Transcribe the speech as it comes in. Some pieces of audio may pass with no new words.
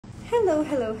Hello,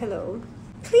 hello, hello.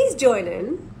 Please join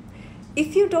in.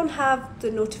 If you don't have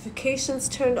the notifications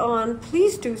turned on,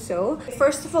 please do so.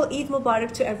 First of all, Eid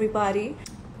Mubarak to everybody.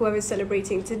 Whoever is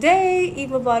celebrating today,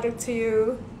 Eid Mubarak to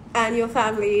you and your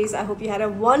families. I hope you had a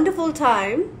wonderful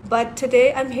time. But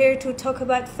today I'm here to talk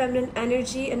about feminine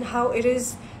energy and how it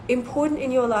is important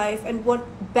in your life and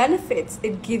what benefits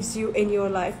it gives you in your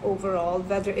life overall,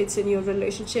 whether it's in your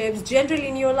relationships, generally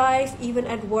in your life, even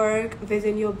at work,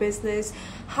 within your business,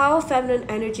 how feminine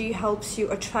energy helps you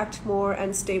attract more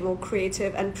and stay more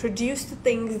creative and produce the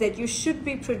things that you should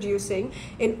be producing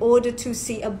in order to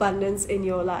see abundance in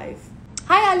your life.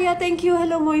 Hi Alia, thank you.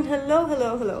 Hello Moin, hello,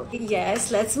 hello, hello.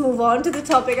 Yes, let's move on to the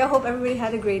topic. I hope everybody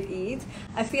had a great Eid.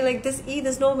 I feel like this Eid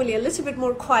is normally a little bit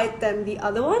more quiet than the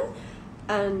other one.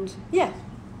 And yeah,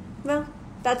 well,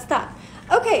 that's that.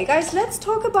 Okay, guys, let's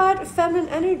talk about feminine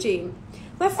energy.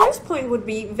 My first point would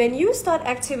be when you start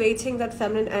activating that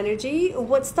feminine energy,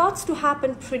 what starts to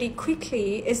happen pretty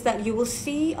quickly is that you will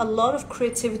see a lot of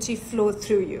creativity flow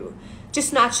through you.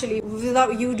 Just naturally,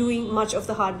 without you doing much of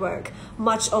the hard work,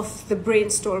 much of the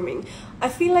brainstorming. I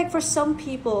feel like for some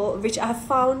people, which I have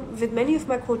found with many of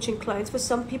my coaching clients, for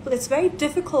some people, it's very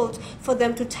difficult for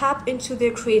them to tap into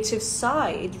their creative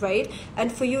side, right?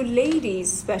 And for you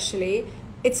ladies especially,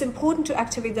 it's important to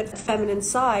activate that feminine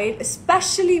side,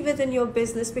 especially within your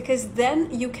business, because then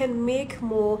you can make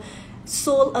more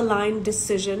soul-aligned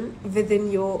decision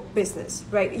within your business,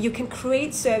 right? You can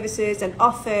create services and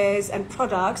offers and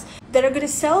products that are going to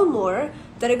sell more,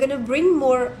 that are going to bring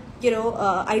more,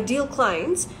 ideal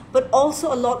clients, but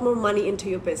also a lot more money into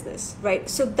your business, right?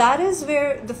 So that is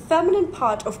where the feminine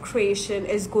part of creation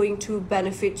is going to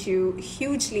benefit you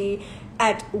hugely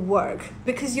at work,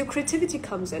 because your creativity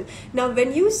comes in. Now,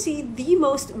 when you see the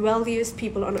most wealthiest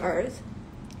people on earth,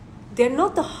 they're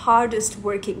not the hardest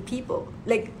working people.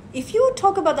 Like, if you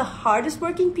talk about the hardest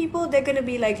working people, they're going to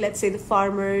be like, let's say, the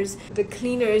farmers, the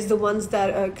cleaners, the ones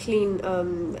that clean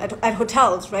at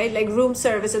hotels, right? Like room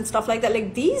service and stuff like that.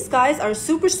 Like, these guys are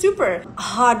super, super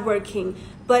hardworking.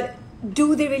 But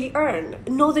do they really earn?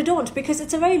 No, they don't, because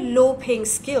it's a very low paying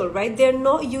skill, right? They're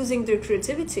not using their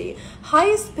creativity.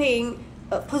 Highest paying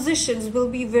positions will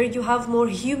be where you have more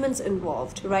humans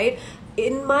involved, right?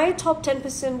 In my top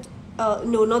 10%,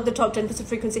 no, not the top 10%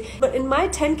 frequency, but in my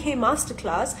 10K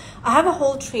masterclass, I have a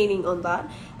whole training on that.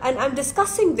 And I'm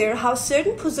discussing there how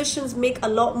certain positions make a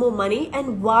lot more money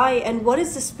and why, and what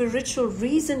is the spiritual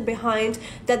reason behind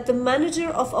that the manager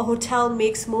of a hotel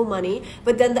makes more money,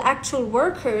 but then the actual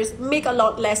workers make a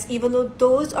lot less, even though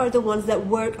those are the ones that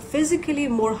work physically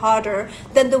more harder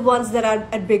than the ones that are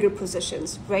at bigger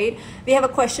positions, right? We have a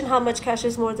question, how much cash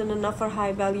is more than enough for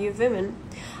high value women?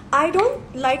 I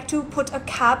don't like to put a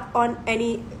cap on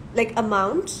any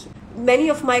amount. Many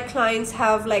of my clients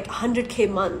have 100K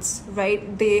months,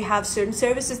 right? They have certain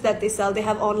services that they sell. They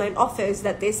have online offers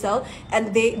that they sell,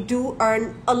 and they do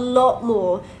earn a lot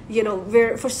more,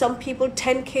 where for some people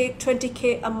 10K,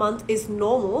 20K a month is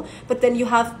normal. But then you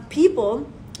have people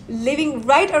living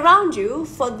right around you,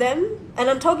 for them, and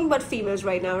I'm talking about females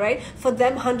right now, right? For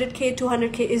them, 100K,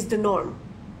 200K is the norm.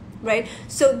 Right?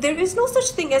 So there is no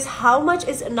such thing as how much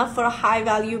is enough for a high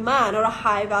value man or a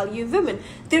high value woman.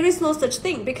 There is no such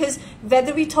thing, because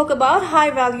whether we talk about high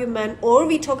value men or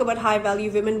we talk about high value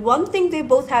women, one thing they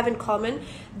both have in common: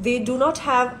 they do not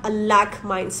have a lack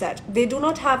mindset. They do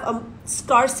not have a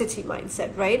scarcity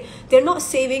mindset, right? They're not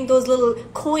saving those little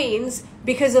coins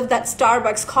because of that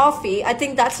Starbucks coffee. I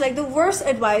think that's the worst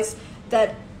advice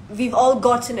that we've all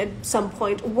gotten at some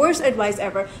point. Worst advice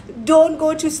ever. Don't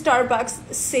go to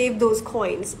Starbucks, save those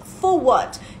coins. For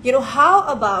what? How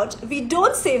about we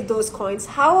don't save those coins?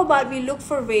 How about we look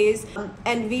for ways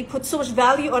and we put so much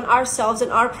value on ourselves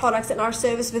and our products and our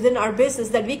service within our business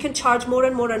that we can charge more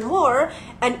and more and more,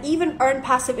 and even earn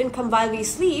passive income while we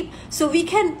sleep. So we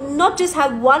can not just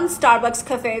have one Starbucks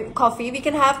coffee, we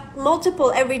can have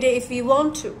multiple every day if we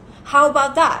want to. How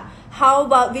about that? How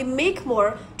about we make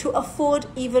more to afford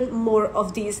even more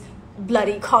of these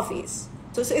bloody coffees?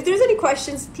 So if there's any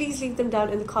questions, please leave them down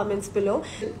in the comments below.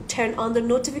 Turn on the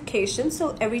notifications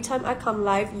so every time I come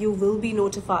live, you will be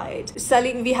notified.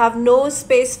 Sally, we have no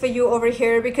space for you over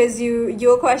here because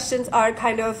your questions are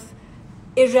kind of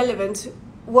irrelevant.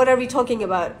 What are we talking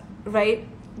about, right?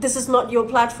 This is not your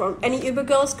platform. Any Uber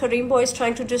girls, Kareem boys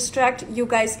trying to distract, you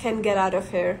guys can get out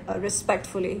of here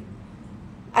respectfully.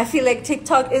 I feel like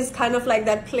TikTok is kind of like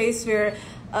that place where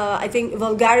I think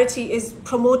vulgarity is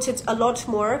promoted a lot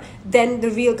more than the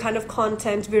real kind of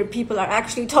content where people are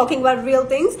actually talking about real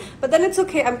things. But then it's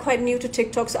okay. I'm quite new to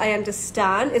TikTok, so I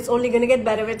understand. It's only going to get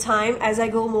better with time. As I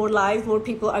go more live, more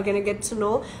people are going to get to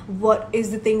know what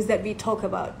is the things that we talk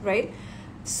about, right?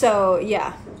 So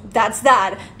yeah, that's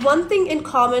that. One thing in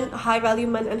common high value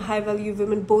men and high value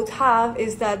women both have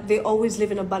is that they always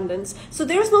live in abundance. So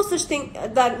there is no such thing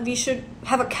that we should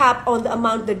have a cap on the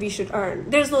amount that we should earn.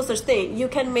 There's no such thing. You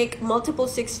can make multiple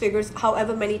six figures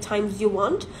however many times you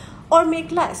want, or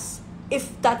make less.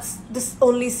 If that's the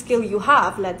only skill you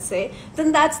have, let's say,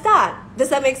 then that's that. Does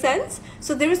that make sense?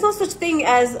 So there is no such thing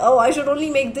as, oh, I should only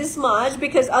make this much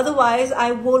because otherwise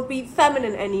I won't be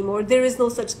feminine anymore. There is no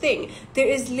such thing. There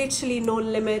is literally no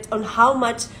limit on how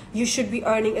much you should be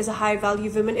earning as a high value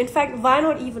woman. In fact, why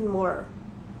not even more?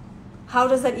 How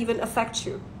does that even affect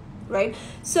you, right?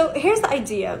 So here's the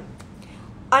idea.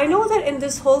 I know that in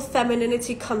this whole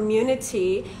femininity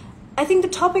community, I think the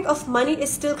topic of money is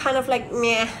still kind of like,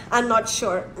 meh, I'm not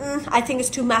sure. I think it's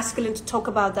too masculine to talk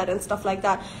about that and stuff like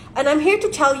that. And I'm here to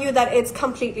tell you that it's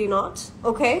completely not,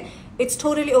 okay? It's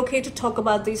totally okay to talk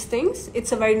about these things.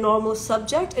 It's a very normal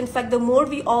subject. In fact, the more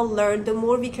we all learn, the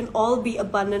more we can all be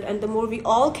abundant, and the more we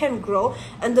all can grow,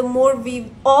 and the more we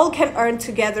all can earn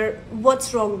together.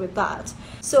 What's wrong with that?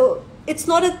 So it's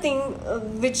not a thing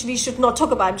which we should not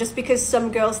talk about just because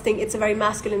some girls think it's a very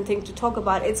masculine thing to talk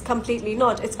about. It's completely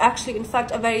not. It's actually, in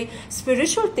fact, a very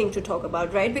spiritual thing to talk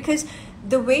about, right? Because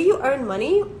the way you earn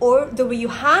money, or the way you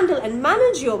handle and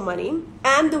manage your money,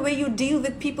 and the way you deal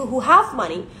with people who have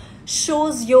money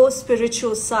shows your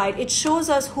spiritual side. It shows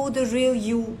us who the real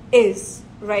you is,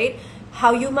 right?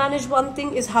 How you manage one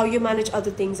thing is how you manage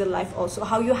other things in life also.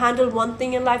 How you handle one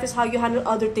thing in life is how you handle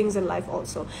other things in life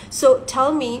also. So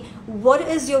tell me, what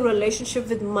is your relationship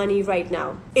with money right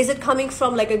now? Is it coming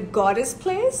from like a goddess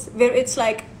place where it's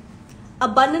like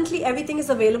abundantly everything is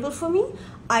available for me?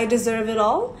 I deserve it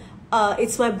all.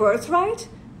 It's my birthright.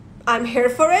 I'm here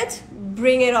for it.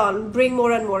 Bring it on. Bring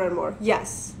more and more and more.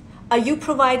 Yes. Are you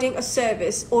providing a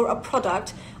service or a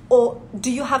product, or do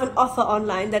you have an offer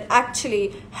online that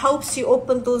actually helps you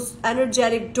open those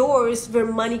energetic doors where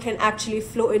money can actually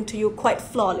flow into you quite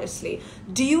flawlessly?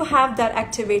 Do you have that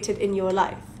activated in your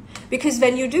life? Because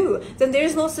when you do, then there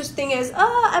is no such thing as,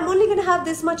 I'm only going to have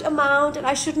this much amount and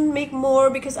I shouldn't make more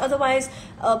because otherwise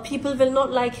people will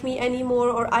not like me anymore,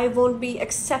 or I won't be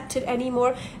accepted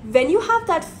anymore. When you have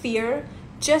that fear,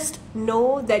 just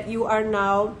know that you are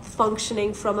now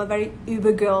functioning from a very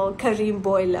Uber girl, Kareem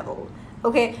boy level.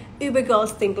 Okay, Uber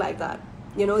girls think like that.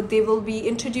 You know, they will be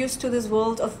introduced to this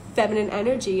world of feminine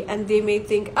energy and they may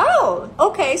think, oh,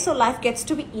 okay, so life gets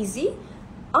to be easy.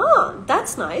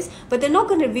 That's nice. But they're not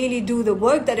going to really do the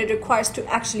work that it requires to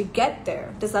actually get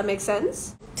there. Does that make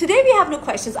sense? Today we have no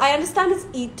questions. I understand it's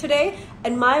Eid today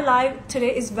and my live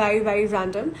today is very, very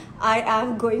random. I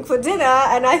am going for dinner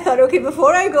and I thought, okay,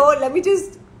 before I go, let me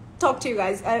just talk to you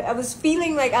guys. I was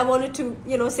feeling like I wanted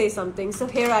to, say something. So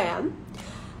here I am.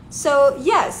 So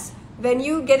yes, when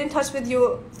you get in touch with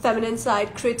your feminine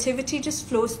side, creativity just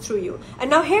flows through you. And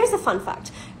now here's a fun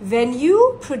fact. When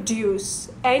you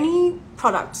produce any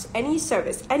products, any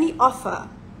service, any offer,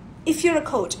 if you're a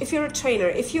coach, if you're a trainer,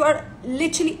 if you are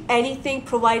literally anything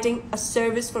providing a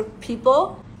service for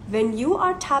people, when you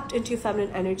are tapped into your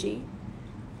feminine energy,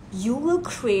 you will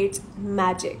create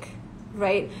magic,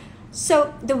 right?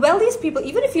 So the wealthiest people,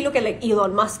 even if you look at like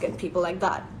Elon Musk and people like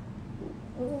that,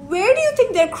 where do you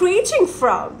think they're creating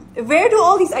from? Where do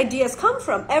all these ideas come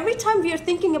from? Every time we are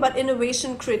thinking about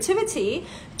innovation, creativity,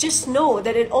 just know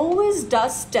that it always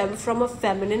does stem from a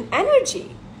feminine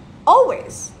energy.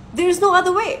 Always. There is no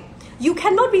other way. You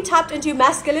cannot be tapped into your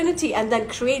masculinity and then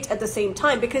create at the same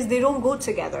time, because they don't go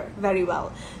together very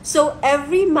well. So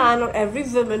every man or every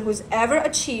woman who's ever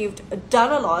achieved,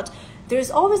 done a lot,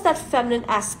 there's always that feminine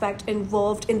aspect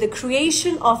involved in the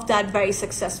creation of that very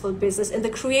successful business, in the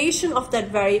creation of that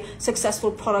very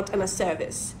successful product and a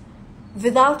service.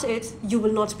 Without it, you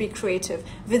will not be creative.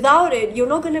 Without it, you're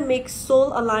not going to make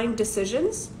soul-aligned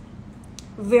decisions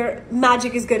where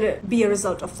magic is going to be a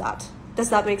result of that. Does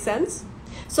that make sense?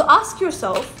 So ask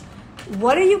yourself,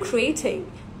 what are you creating?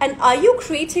 And are you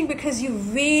creating because you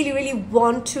really, really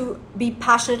want to be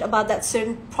passionate about that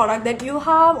certain product that you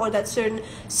have or that certain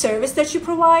service that you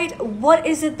provide? What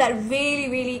is it that really,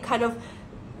 really kind of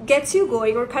gets you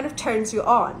going or kind of turns you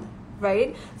on,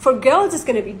 right? For girls, it's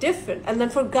going to be different. And then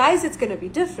for guys, it's going to be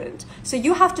different. So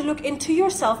you have to look into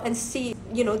yourself and see,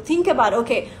 think about,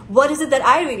 okay, what is it that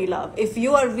I really love? If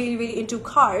you are really, really into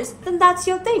cars, then that's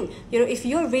your thing. If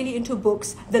you're really into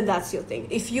books, then that's your thing.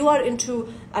 If you are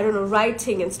into,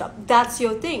 writing and stuff, that's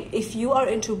your thing. If you are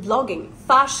into blogging,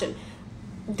 fashion,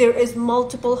 there is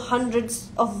multiple hundreds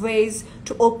of ways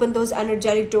to open those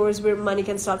energetic doors where money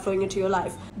can start flowing into your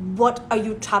life. What are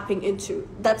you tapping into?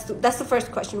 That's the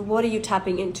first question. What are you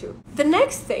tapping into? The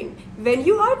next thing, when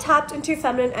you are tapped into your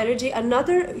feminine energy,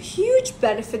 another huge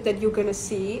benefit that you're going to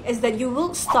see is that you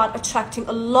will start attracting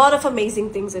a lot of amazing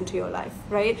things into your life,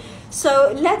 right?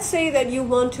 So let's say that you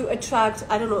want to attract,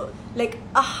 I don't know, like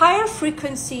a higher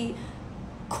frequency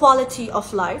quality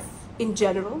of life in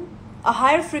general, a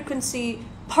higher frequency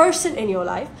person in your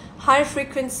life, higher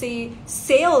frequency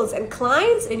sales and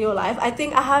clients in your life. I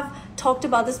think I have talked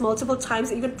about this multiple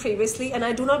times even previously, and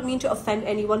I do not mean to offend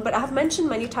anyone, but I have mentioned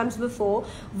many times before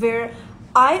where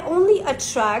I only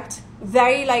attract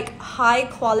very like high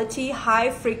quality,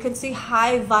 high frequency,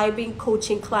 high vibing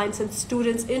coaching clients and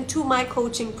students into my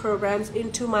coaching programs,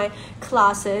 into my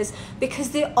classes, because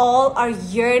they all are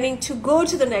yearning to go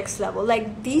to the next level.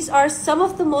 Like, these are some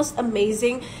of the most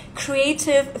amazing,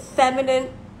 creative,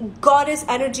 feminine, goddess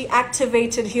energy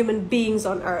activated human beings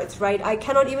on earth, right? I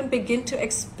cannot even begin to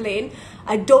explain.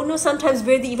 I don't know sometimes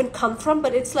where they even come from,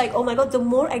 but it's like, oh my God, the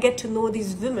more I get to know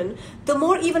these women, the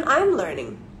more even I'm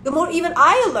learning, the more even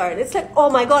I learn. It's like, oh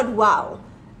my God, wow,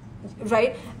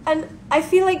 right? And I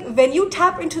feel like when you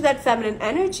tap into that feminine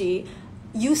energy,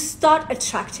 you start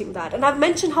attracting that. And I've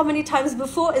mentioned how many times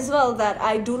before as well that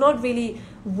I do not really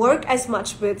work as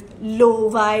much with low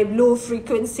vibe, low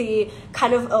frequency,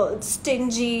 kind of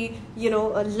stingy,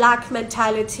 lack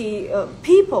mentality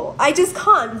people. I just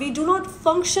can't. We do not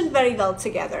function very well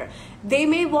together. They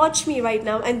may watch me right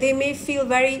now and they may feel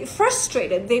very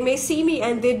frustrated. They may see me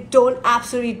and they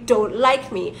absolutely don't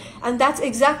like me. And that's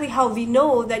exactly how we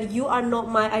know that you are not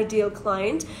my ideal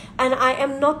client and I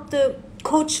am not the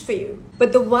coach for you.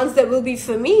 But the ones that will be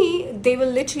for me, they will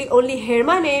literally only hear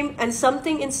my name and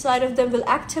something inside of them will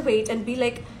activate and be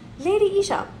like, Lady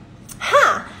Esha,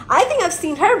 I think I've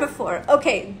seen her before.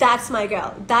 Okay, that's my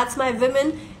girl. That's my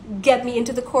woman. Get me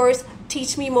into the course,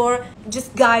 teach me more,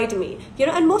 just guide me.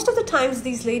 And most of the times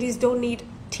these ladies don't need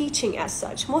teaching as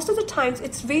such. Most of the times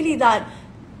it's really that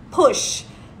push,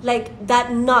 like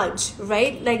that nudge,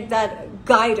 right? Like that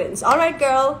guidance. All right,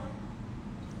 girl,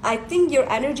 I think your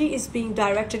energy is being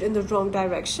directed in the wrong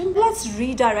direction. Let's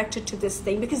redirect it to this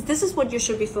thing, because this is what you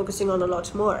should be focusing on a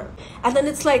lot more. And then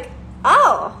it's like,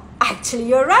 oh, actually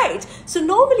you're right. So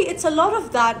normally it's a lot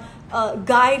of that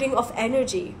guiding of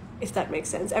energy, if that makes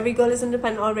sense. Every girl is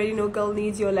independent already. No girl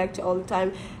needs your lecture all the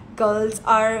time. Girls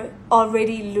are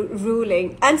already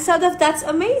ruling. And Sadaf, that's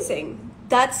amazing.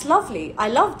 That's lovely. I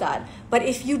love that. But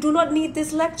if you do not need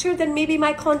this lecture, then maybe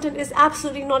my content is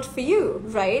absolutely not for you,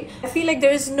 right? I feel like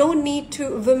there is no need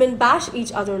to women bash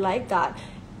each other like that.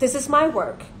 This is my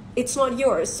work. It's not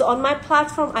yours. So on my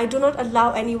platform, I do not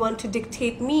allow anyone to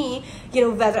dictate me,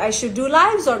 whether I should do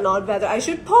lives or not, whether I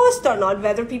should post or not,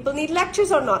 whether people need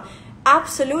lectures or not.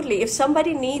 Absolutely. If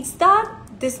somebody needs that,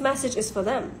 this message is for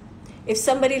them. If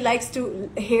somebody likes to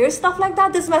hear stuff like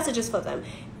that, this message is for them.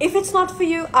 If it's not for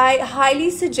you, I highly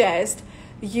suggest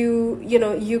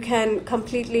you can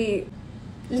completely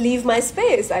leave my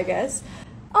space, I guess.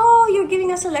 Oh, you're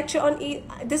giving us a lecture on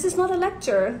this is not a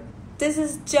lecture. This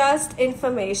is just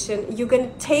information. You're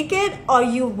going to take it or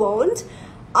you won't.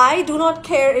 I do not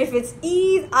care if it's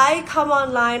Eid. I come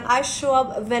online. I show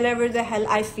up whenever the hell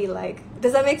I feel like.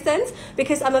 Does that make sense?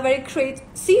 Because I'm a very creative.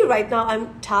 See, right now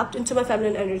I'm tapped into my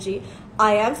feminine energy.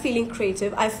 I am feeling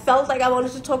creative. I felt like I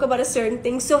wanted to talk about a certain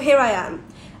thing. So here I am.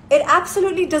 It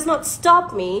absolutely does not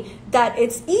stop me that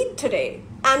it's Eid today.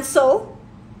 And so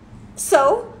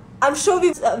I'm sure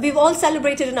we've all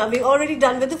celebrated enough. We've already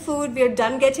done with the food. We're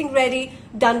done getting ready.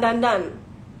 Done.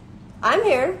 I'm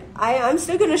here. I'm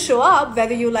still going to show up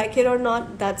whether you like it or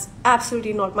not. That's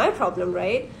absolutely not my problem,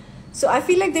 right? So I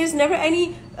feel like there's never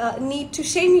any need to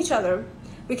shame each other,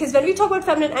 because when we talk about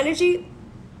feminine energy,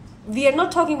 we are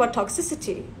not talking about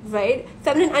toxicity, right?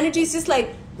 Feminine energy is just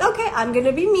like, okay, I'm going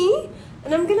to be me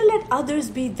and I'm going to let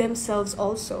others be themselves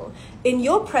also. In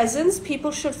your presence, people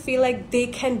should feel like they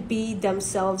can be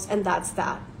themselves, and that's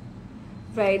that,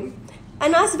 right?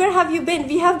 And us, where have you been?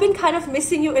 We have been kind of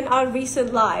missing you in our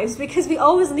recent lives because we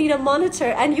always need a monitor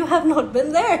and you have not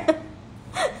been there.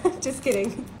 Just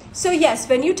kidding. So yes,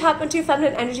 when you tap into your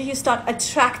feminine energy, you start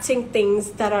attracting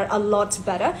things that are a lot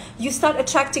better. You start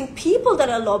attracting people that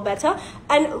are a lot better.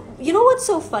 And you know what's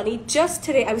so funny? Just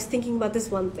today, I was thinking about this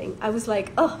one thing. I was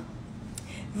like,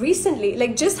 recently,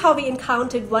 like just how we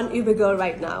encountered one Uber girl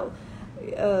right now,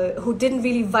 who didn't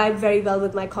really vibe very well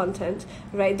with my content,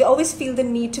 right? They always feel the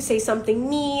need to say something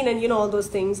mean and all those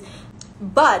things.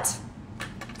 But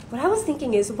what I was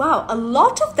thinking is, wow, a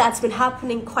lot of that's been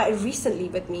happening quite recently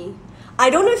with me. I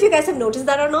don't know if you guys have noticed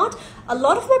that or not. A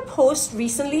lot of my posts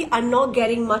recently are not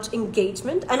getting much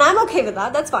engagement, and I'm okay with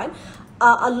that. That's fine.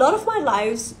 A lot of my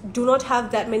lives do not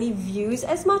have that many views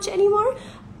as much anymore.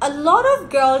 A lot of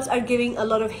girls are giving a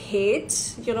lot of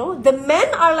hate, you know. The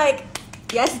men are like,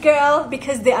 yes, girl,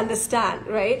 because they understand,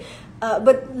 right?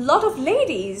 But a lot of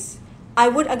ladies, I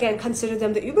would again consider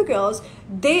them the Uber girls,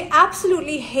 they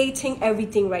absolutely hating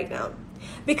everything right now.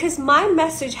 Because my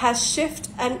message has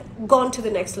shifted and gone to the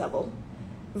next level,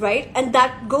 right? And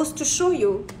that goes to show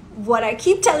you what I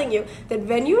keep telling you, that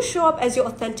when you show up as your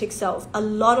authentic self, a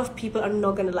lot of people are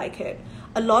not going to like it.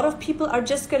 A lot of people are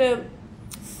just going to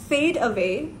fade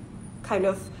away, kind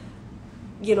of,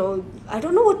 you know, I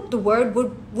don't know what the word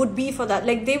would be for that.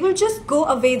 Like, they will just go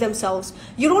away themselves.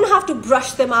 You don't have to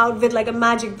brush them out with like a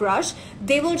magic brush.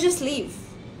 They will just leave.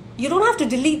 You don't have to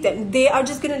delete them. They are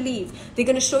just going to leave. They're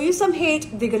going to show you some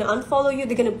hate. They're going to unfollow you.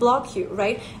 They're going to block you,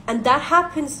 right? And that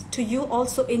happens to you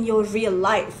also in your real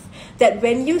life. That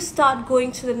when you start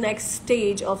going to the next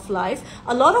stage of life,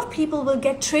 a lot of people will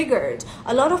get triggered.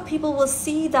 A lot of people will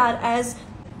see that as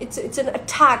it's an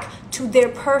attack to their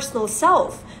personal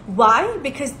self. Why?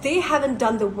 Because they haven't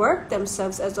done the work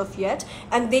themselves as of yet,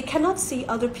 and they cannot see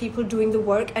other people doing the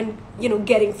work and, you know,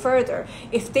 getting further.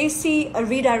 If they see a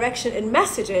redirection in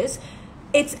messages,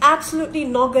 it's absolutely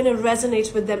not going to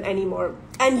resonate with them anymore.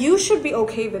 And you should be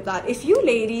okay with that. If you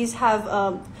ladies have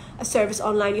a service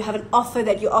online, you have an offer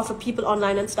that you offer people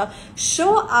online and stuff,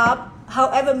 show up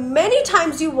however many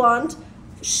times you want,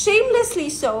 shamelessly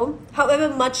so, however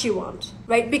much you want,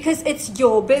 right? Because it's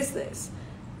your business.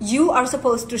 You are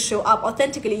supposed to show up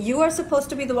authentically. You are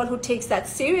supposed to be the one who takes that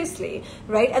seriously,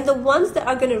 right? And the ones that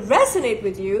are going to resonate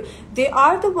with you, they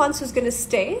are the ones who's going to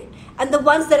stay. And the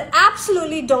ones that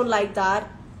absolutely don't like that,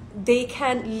 they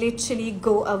can literally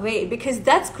go away, because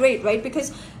that's great, right?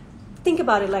 Because think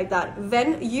about it like that.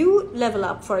 When you level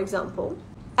up, for example,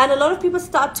 and a lot of people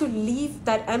start to leave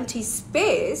that empty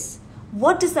space,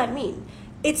 what does that mean?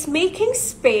 It's making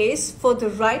space for the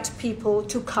right people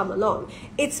to come along.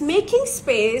 It's making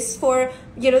space for,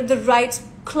 you know, the right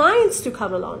clients to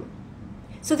come along.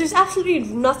 So there's absolutely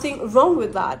nothing wrong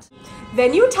with that.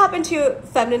 When you tap into your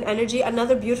feminine energy,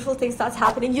 another beautiful thing starts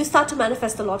happening. You start to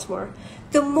manifest a lot more.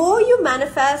 The more you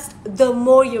manifest, the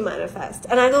more you manifest.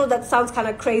 And I know that sounds kind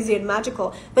of crazy and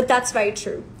magical, but that's very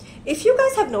true. If you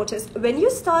guys have noticed, when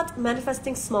you start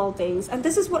manifesting small things, and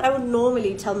this is what I would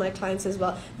normally tell my clients as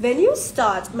well, when you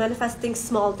start manifesting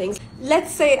small things,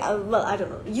 let's say, well, I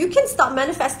don't know, you can start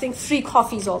manifesting 3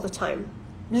 coffees all the time,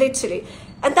 literally.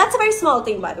 And that's a very small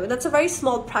thing, by the way. That's a very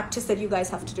small practice that you guys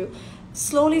have to do.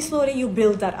 Slowly, slowly, you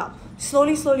build that up.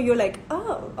 Slowly, slowly, you're like,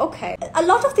 oh, okay. A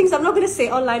lot of things I'm not going to say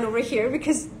online over here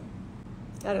because,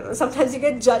 I don't know, sometimes you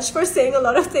get judged for saying a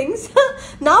lot of things.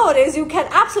 Nowadays, you can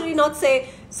absolutely not say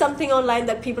something online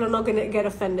that people are not going to get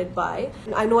offended by.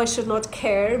 I know I should not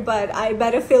care, but I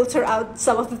better filter out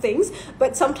some of the things.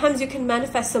 But sometimes you can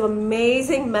manifest some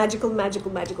amazing, magical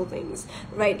things,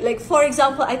 right? Like, for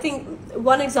example, I think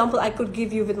one example I could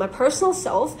give you with my personal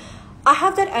self, I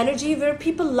have that energy where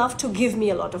people love to give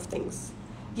me a lot of things,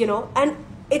 you know, and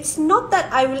it's not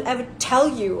that I will ever tell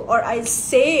you or I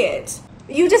say it.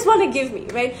 You just want to give me,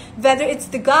 right? Whether it's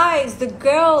the guys, the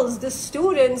girls, the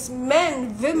students,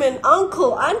 men, women,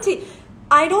 uncle, auntie,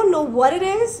 I don't know what it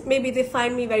is. Maybe they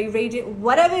find me very radiant,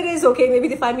 whatever it is, okay, maybe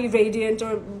they find me radiant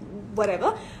or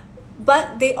whatever,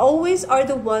 but they always are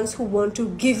the ones who want to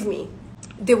give me.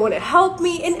 They want to help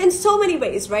me in so many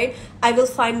ways, right? I will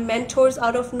find mentors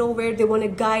out of nowhere. They want to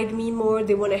guide me more.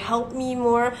 They want to help me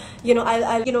more. You know,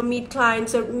 I'll you know, meet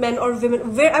clients or men or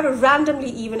women, wherever, randomly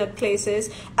even at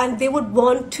places, and they would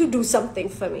want to do something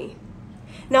for me.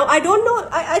 Now, I don't know,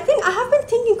 I think I have been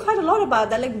thinking quite a lot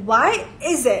about that. Like, why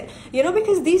is it? You know,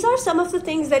 because these are some of the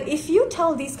things that if you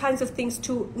tell these kinds of things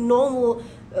to normal,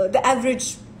 the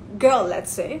average girl,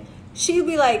 let's say, she'll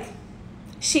be like,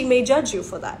 she may judge you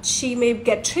for that. She may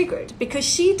get triggered because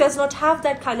she does not have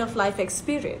that kind of life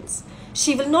experience.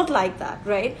 She will not like that,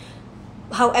 right?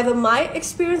 However, my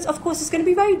experience, of course, is going to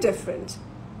be very different.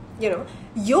 You know,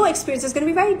 your experience is going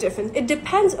to be very different. It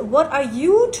depends, what are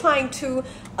you trying to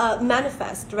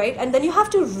manifest, right? And then you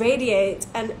have to radiate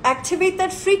and activate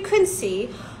that frequency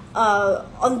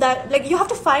on that. Like, you have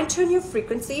to fine tune your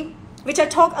frequency, which I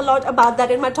talk a lot about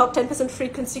that in my top 10%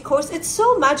 frequency course. It's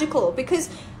so magical because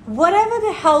whatever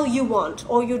the hell you want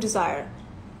or you desire,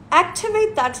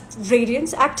 activate that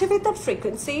radiance, activate that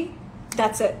frequency.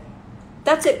 That's it.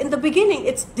 That's it. In the beginning,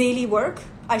 it's daily work.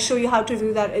 I show you how to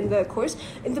do that in the course.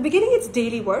 In the beginning, it's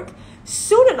daily work.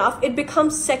 Soon enough, it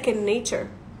becomes second nature.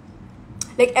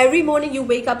 Like, every morning you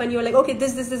wake up and you're like, okay,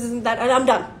 this, and that, and I'm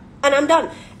done. and I'm done.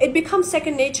 It becomes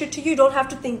second nature to you. You don't have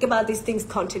to think about these things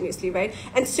continuously, right?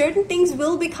 And certain things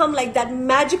will become like that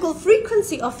magical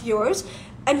frequency of yours,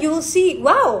 and you will see,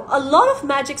 wow, a lot of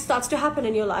magic starts to happen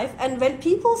in your life. And when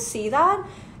people see that,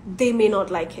 they may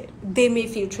not like it. They may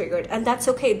feel triggered, and that's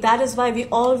okay. That is why we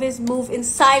always move in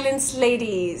silence,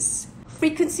 ladies.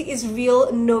 Frequency is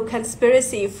real, no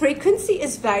conspiracy. Frequency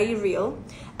is very real.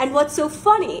 And what's so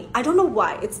funny, I don't know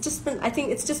why, I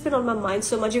think it's just been on my mind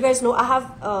so much. You guys know I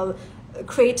have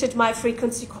created my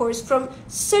frequency course from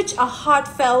such a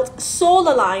heartfelt,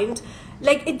 soul-aligned,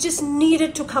 like it just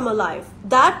needed to come alive.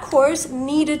 That course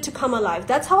needed to come alive.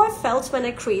 That's how I felt when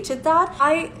I created that.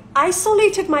 I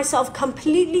isolated myself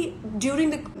completely during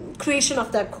the creation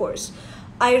of that course.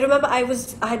 I remember I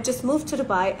had just moved to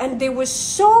Dubai, and there was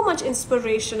so much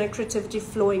inspiration and creativity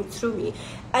flowing through me.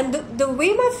 And the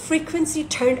way my frequency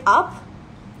turned up,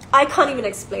 I can't even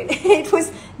explain. It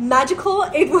was magical.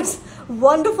 It was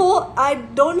wonderful. I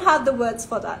don't have the words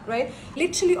for that, right?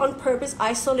 Literally on purpose,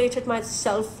 isolated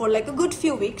myself for like a good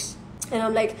few weeks. And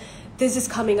I'm like, this is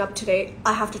coming up today.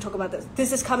 I have to talk about this.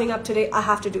 This is coming up today. I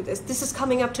have to do this. This is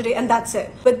coming up today. And that's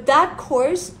it. But that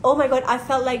course, oh my God, I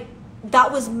felt like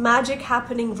that was magic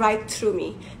happening right through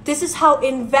me. This is how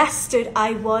invested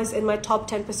I was in my top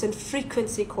 10%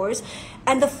 frequency course.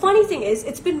 And the funny thing is,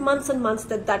 it's been months and months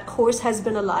that course has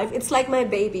been alive. It's like my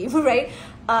baby, right?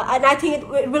 And I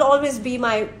think it will always be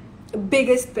my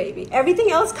biggest baby.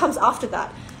 Everything else comes after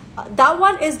that. That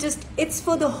one is just, it's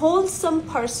for the wholesome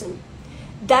person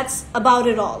that's about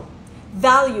it all.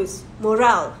 Values,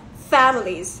 morale,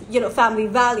 families, family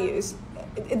values,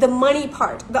 the money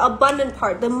part, the abundant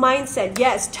part, the mindset.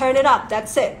 Yes, turn it up.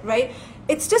 That's it, right?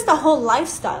 It's just a whole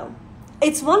lifestyle.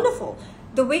 It's wonderful.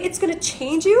 The way it's going to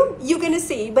change you, you're going to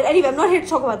see. But anyway, I'm not here to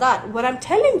talk about that. What I'm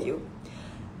telling you,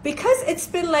 because it's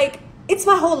been like, it's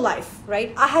my whole life,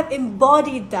 right? I have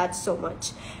embodied that so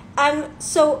much. And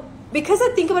so because I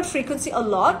think about frequency a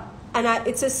lot, and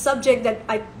it's a subject that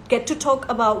I get to talk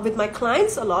about with my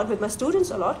clients a lot, with my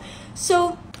students a lot.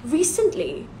 So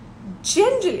recently,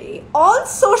 generally on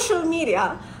social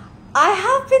media, I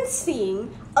have been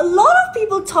seeing a lot of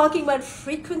people talking about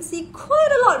frequency quite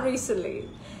a lot recently.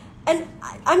 And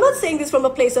I'm not saying this from a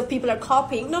place of people are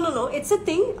copying. No. It's a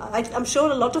thing. I'm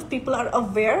sure a lot of people are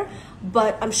aware,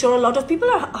 but I'm sure a lot of people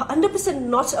are 100%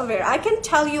 not aware. I can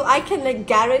tell you, I can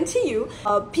guarantee you,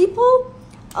 people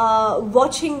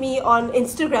watching me on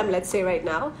Instagram, let's say right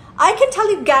now, I can tell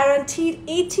you guaranteed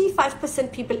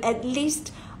 85% people at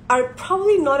least are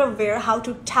probably not aware how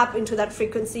to tap into that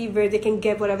frequency where they can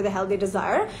get whatever the hell they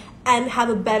desire and have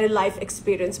a better life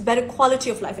experience, better quality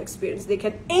of life experience. They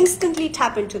can instantly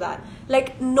tap into that,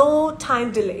 like no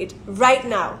time delayed, right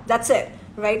now. That's it,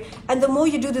 right? And the more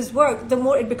you do this work, the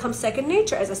more it becomes second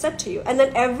nature, as I said to you. And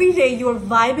then every day you're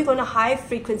vibing on a high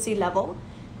frequency level.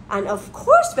 And of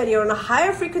course, when you're on a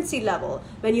higher frequency level,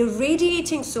 when you're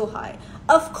radiating so high,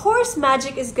 of course,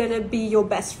 magic is going to be your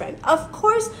best friend. Of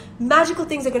course, magical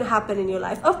things are going to happen in your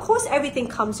life. Of course, everything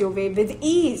comes your way with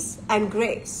ease and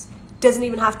grace. Doesn't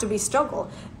even have to be struggle.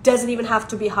 Doesn't even have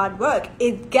to be hard work.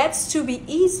 It gets to be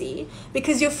easy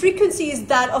because your frequency is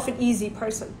that of an easy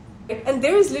person. And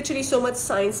there is literally so much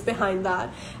science behind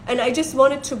that. And I just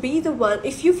wanted to be the one,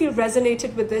 if you feel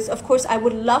resonated with this, of course, I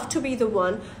would love to be the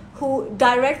one who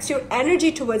directs your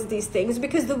energy towards these things,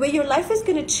 because the way your life is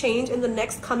going to change in the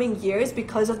next coming years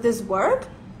because of this work,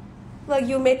 well,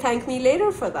 you may thank me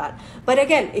later for that. But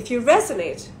again, if you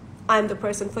resonate, I'm the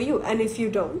person for you. And if you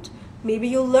don't, maybe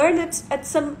you'll learn it at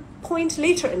some point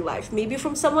later in life, maybe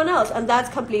from someone else, and that's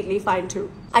completely fine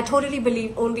too. I totally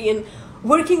believe only in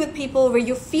working with people where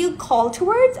you feel called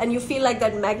towards and you feel like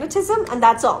that magnetism, and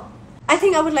that's all. I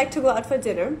think I would like to go out for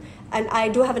dinner, and I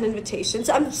do have an invitation.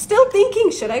 So I'm still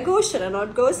thinking, should I go, should I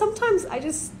not go? Sometimes I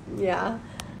just, a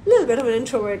little bit of an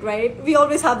introvert, right? We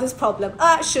always have this problem.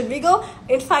 Should we go?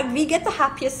 In fact, we get the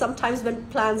happiest sometimes when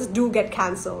plans do get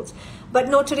cancelled. But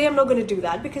no, today I'm not going to do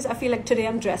that because I feel like today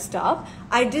I'm dressed up.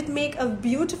 I did make a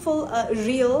beautiful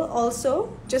reel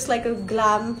also, just like a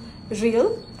glam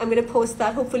reel. I'm going to post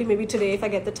that hopefully maybe today if I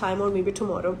get the time, or maybe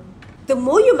tomorrow. The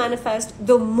more you manifest,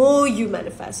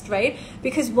 right?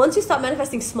 Because once you start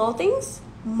manifesting small things,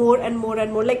 more and more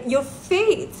and more, like your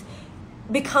faith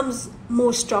becomes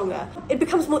more stronger. It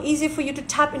becomes more easier for you to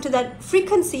tap into that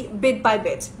frequency bit by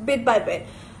bit.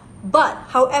 But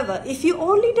however, if you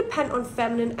only depend on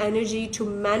feminine energy to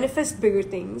manifest bigger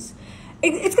things,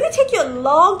 it's going to take you a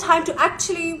long time to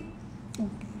actually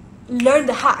learn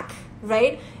the hack,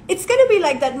 right? It's going to be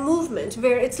like that movement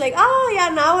where it's like,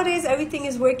 nowadays everything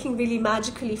is working really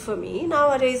magically for me.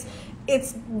 Nowadays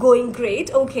it's going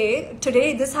great. Okay,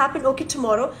 today this happened. Okay,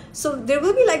 tomorrow. So there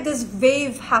will be like this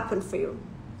wave happen for you.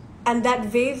 And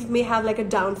that wave may have like a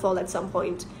downfall at some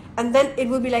point. And then it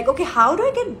will be like, okay, how do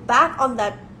I get back on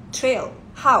that trail?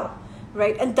 How?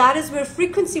 Right? And that is where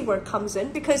frequency work comes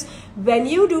in, because when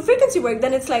you do frequency work,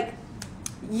 then it's like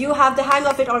you have the hang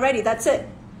of it already. That's it.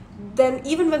 Then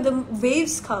even when the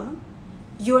waves come,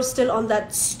 you're still on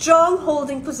that strong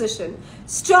holding position,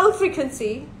 strong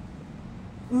frequency.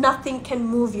 Nothing can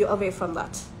move you away from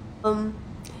that.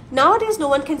 Nowadays, no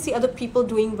one can see other people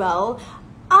doing well.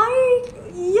 I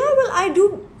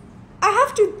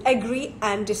have to agree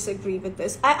and disagree with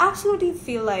this. I absolutely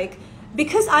feel like,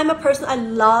 because I'm a person, I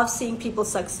love seeing people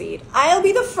succeed. I'll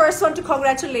be the first one to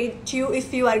congratulate you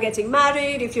if you are getting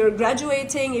married, if you're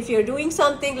graduating, if you're doing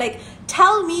something. Like,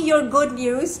 tell me your good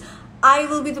news. I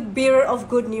will be the bearer of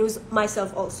good news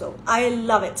myself also. I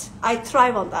love it. I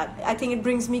thrive on that. I think it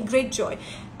brings me great joy.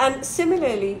 And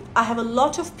similarly, I have a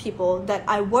lot of people that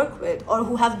I work with or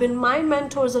who have been my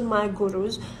mentors and my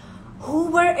gurus who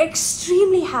were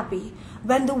extremely happy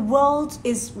when the world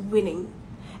is winning.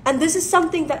 And this is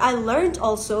something that I learned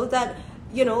also, that,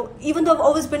 you know, even though I've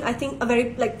always been, I think, a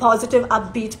very like positive,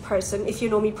 upbeat person. If you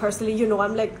know me personally, you know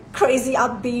I'm like crazy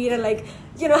upbeat and like,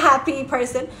 you know, happy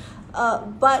person.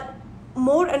 But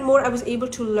more and more I was able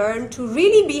to learn to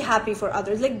really be happy for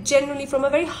others, like genuinely from a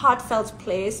very heartfelt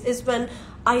place, is when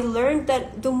I learned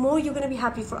that the more you're going to be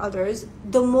happy for others,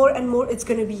 the more and more it's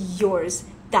going to be yours.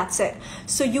 That's it.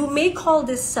 So you may call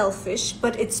this selfish,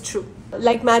 but it's true.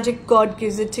 Like magic, God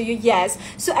gives it to you. Yes.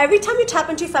 So every time you tap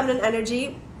into your feminine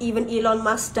energy, even Elon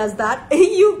Musk does that.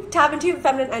 You tap into your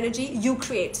feminine energy, you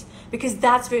create. Because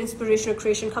that's where inspirational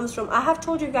creation comes from. I have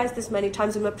told you guys this many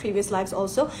times in my previous lives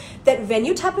also, that when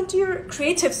you tap into your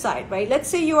creative side, right? Let's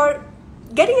say you are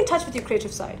getting in touch with your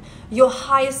creative side, your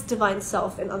highest divine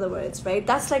self, in other words, right?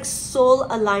 That's like soul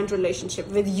aligned relationship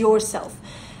with yourself.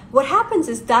 What happens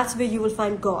is that's where you will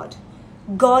find God.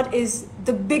 God is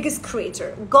the biggest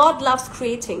creator. God loves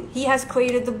creating. He has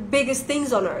created the biggest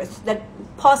things on earth that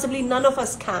possibly none of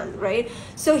us can, right?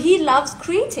 So he loves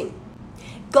creating.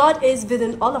 God is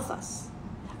within all of us.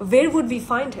 Where would we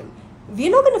find him?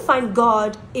 We're not going to find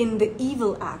God in the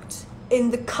evil act,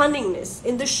 in the cunningness,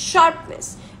 in the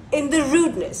sharpness, in the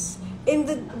rudeness, in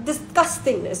the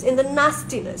disgustingness, in the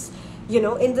nastiness, you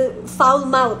know, in the foul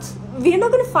mouth. We're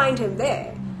not going to find him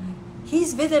there.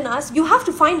 He's within us. You have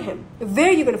to find him. Where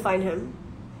are you going to find him?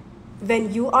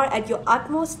 When you are at your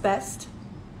utmost best,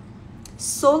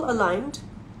 soul aligned,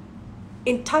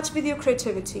 in touch with your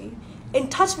creativity, in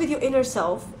touch with your inner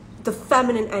self, the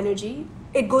feminine energy.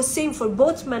 It goes same for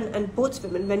both men and both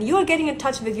women. When you are getting in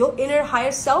touch with your inner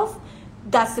higher self,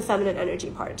 that's the feminine energy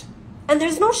part. And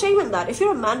there's no shame in that. If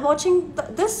you're a man watching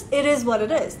this, it is what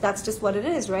it is. That's just what it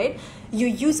is, right? You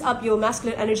use up your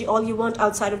masculine energy all you want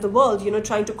outside of the world, you know,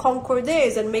 trying to conquer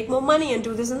this and make more money and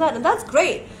do this and that. And that's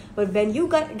great. But when you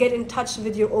get in touch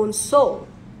with your own soul,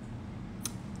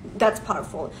 that's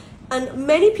powerful. And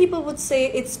many people would say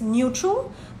it's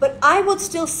neutral, but I would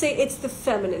still say it's the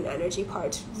feminine energy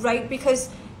part, right? Because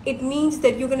it means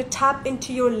that you're going to tap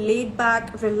into your laid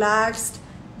back, relaxed,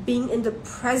 being in the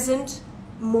present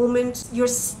moment. You're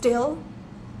still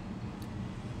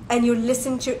and you're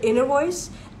listening to your inner voice,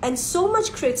 and so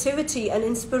much creativity and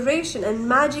inspiration and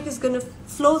magic is going to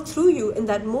flow through you in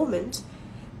that moment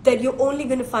that you're only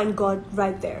going to find God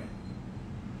right there,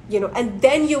 you know, and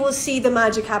then you will see the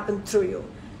magic happen through you.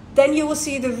 Then you will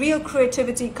see the real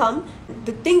creativity come,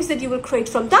 the things that you will create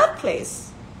from that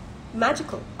place.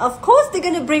 Magical. Of course, they're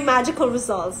going to bring magical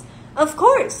results. Of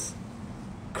course.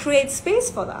 Create space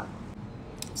for that.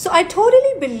 So I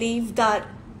totally believe that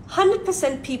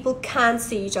 100% people can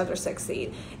see each other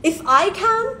succeed. If I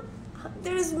can,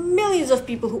 there's millions of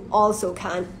people who also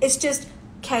can. It's just,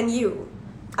 can you?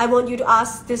 I want you to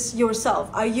ask this yourself.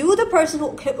 Are you the person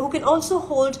who can also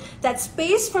hold that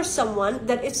space for someone,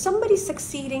 that if somebody's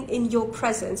succeeding in your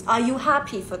presence, are you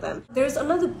happy for them? There's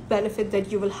another benefit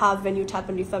that you will have when you tap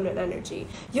into feminine energy.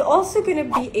 You're also going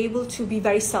to be able to be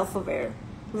very self-aware,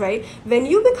 right? When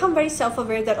you become very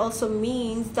self-aware, that also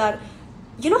means that,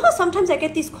 you know how sometimes I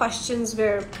get these questions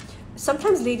where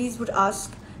sometimes ladies would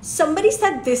ask, somebody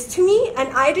said this to me and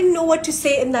I didn't know what to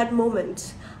say in that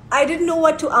moment. I didn't know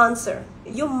what to answer.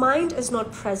 Your mind is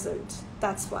not present.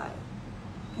 That's why.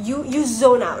 You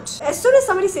zone out. As soon as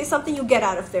somebody says something, you get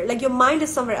out of there. Like your mind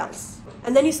is somewhere else.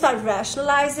 And then you start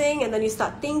rationalizing and then you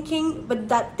start thinking. But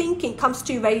that thinking comes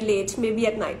to you very late, maybe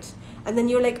at night. And then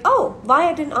you're like, oh, why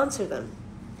I didn't answer them?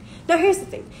 Now, here's the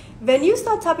thing. When you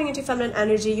start tapping into feminine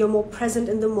energy, you're more present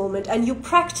in the moment, and you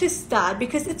practice that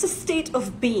because it's a state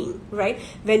of being, right?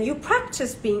 When you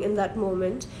practice being in that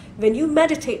moment, when you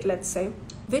meditate, let's say,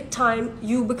 with time,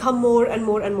 you become more and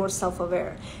more and more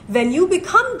self-aware. When you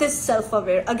become this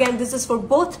self-aware, again, this is for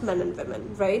both men and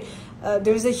women, right?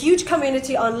 There's a huge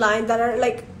community online that are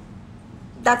like,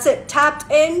 that's it,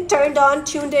 tapped in, turned on,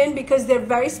 tuned in, because they're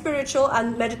very spiritual,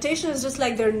 and meditation is just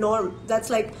like their norm.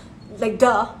 That's like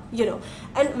duh, you know.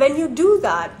 And when you do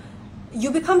that, you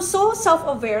become so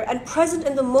self-aware and present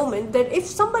in the moment that if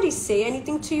somebody say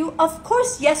anything to you, of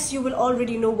course, yes, you will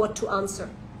already know what to answer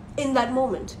in that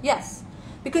moment. Yes,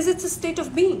 because it's a state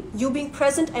of being, you being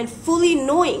present and fully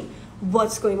knowing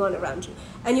what's going on around you.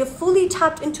 And you're fully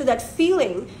tapped into that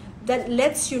feeling that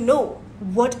lets you know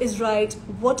what is right,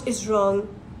 what is wrong,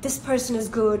 this person is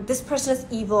good, this person is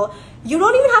evil. You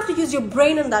don't even have to use your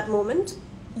brain in that moment.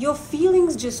 Your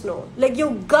feelings just know. Like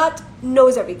your gut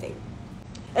knows everything.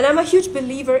 And I'm a huge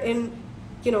believer in,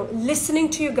 you know, listening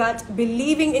to your gut,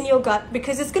 believing in your gut,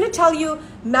 because it's going to tell you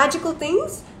magical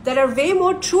things that are way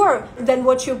more truer than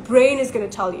what your brain is going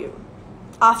to tell you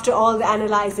after all the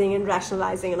analyzing and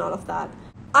rationalizing and all of that.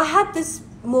 I had this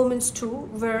moments too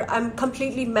where I'm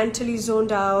completely mentally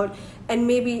zoned out, and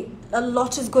maybe a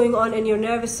lot is going on and your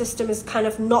nervous system is kind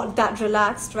of not that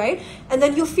relaxed, right? And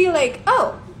then you feel like,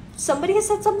 oh, somebody has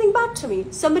said something bad to me,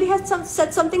 somebody has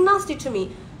said something nasty to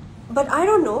me, but I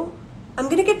don't know, I'm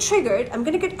gonna get triggered, I'm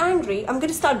gonna get angry, I'm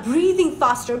gonna start breathing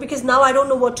faster because now I don't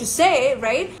know what to say,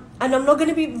 right? And I'm not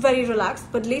gonna be very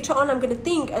relaxed, but later on I'm gonna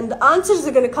think, and the answers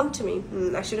are gonna come to me.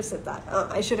 I should have said that,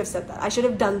 I should have said that, I should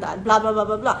have done that, blah, blah, blah,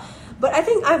 blah, blah. But I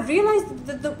think I've realized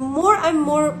that the more I'm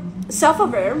more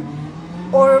self-aware,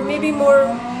 or maybe more,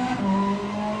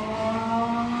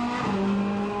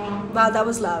 wow, that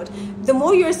was loud. The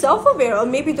more you're self-aware, or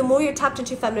maybe the more you're tapped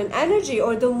into feminine energy,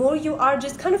 or the more you are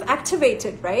just kind of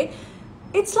activated, right?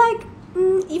 It's like,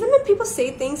 even when people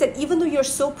say things, and even though you're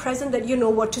so present that you know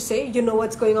what to say, you know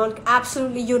what's going on,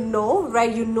 absolutely, you know,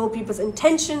 right? You know people's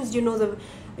intentions, you know the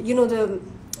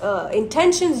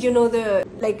intentions, you know the,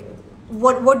 like,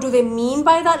 what do they mean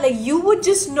by that? Like, you would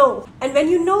just know. And when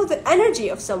you know the energy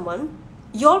of someone,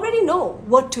 you already know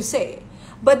what to say.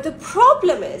 But the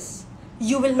problem is,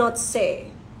 you will not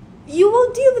say. You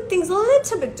will deal with things a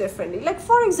little bit differently. Like,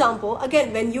 for example,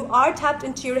 again, when you are tapped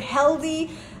into your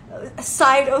healthy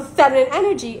side of feminine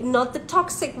energy, not the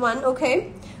toxic one,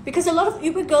 okay? Because a lot of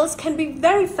Uber girls can be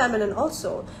very feminine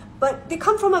also, but they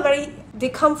come from a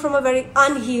very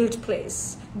unhealed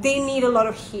place. They need a lot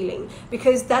of healing,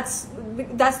 because that's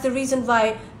the reason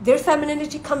why their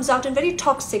femininity comes out in very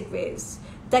toxic ways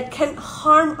that can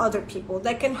harm other people,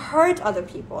 that can hurt other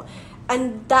people.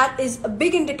 And that is a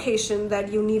big indication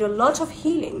that you need a lot of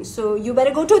healing. So you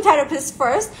better go to a therapist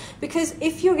first, because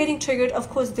if you're getting triggered, of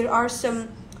course, there are some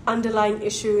underlying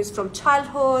issues from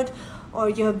childhood, or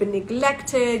you have been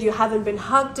neglected, you haven't been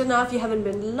hugged enough, you haven't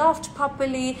been loved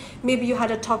properly, maybe you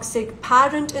had a toxic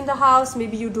parent in the house,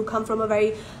 maybe you do come from a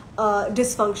very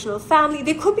dysfunctional family.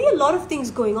 There could be a lot of things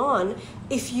going on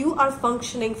if you are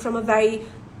functioning from a very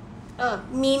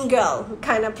mean girl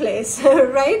kind of place,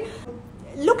 right?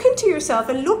 Look into yourself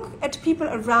and look at people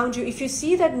around you. If you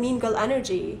see that mean girl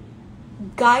energy,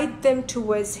 guide them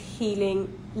towards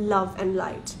healing, love, and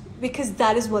light, because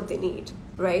that is what they need,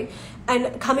 right?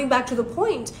 And coming back to the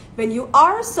point, when you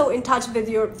are so in touch with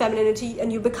your femininity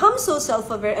and you become so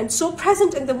self-aware and so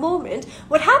present in the moment,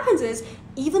 what happens is,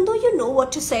 even though you know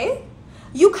what to say,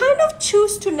 you kind of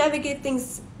choose to navigate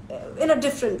things in a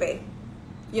different way.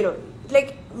 You know,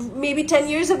 like maybe 10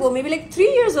 years ago, maybe like 3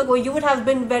 years ago, you would have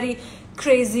been very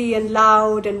crazy and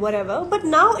loud and whatever. But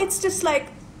now it's just like,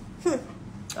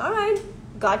 all right,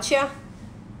 gotcha.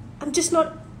 I'm just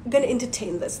not going to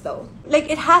entertain this though. Like,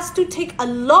 it has to take a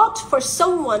lot for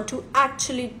someone to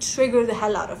actually trigger the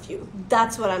hell out of you.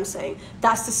 That's what I'm saying.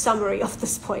 That's the summary of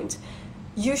this point.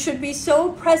 You should be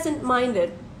so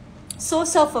present-minded, so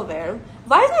self-aware.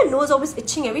 Why is my nose always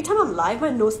itching? Every time I'm live, my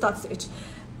nose starts to itch.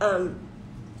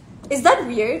 Is that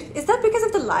weird? Is that because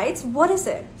of the lights? What is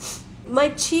it? My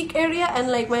cheek area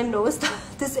and like my nose,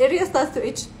 this area starts to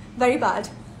itch very bad.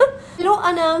 Hello,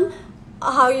 Anam.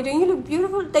 How are you doing? You look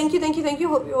beautiful. Thank you, thank you, thank you.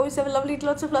 Hope you always have a lovely,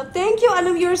 lots of love. Thank you,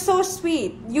 Anam. You're so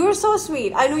sweet. You're so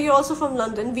sweet. I know you're also from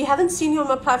London. We haven't seen you on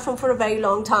my platform for a very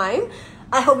long time.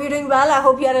 I hope you're doing well. I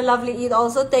hope you had a lovely Eid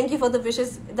also. Thank you for the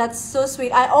wishes. That's so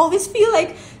sweet. I always feel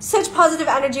like such positive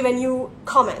energy when you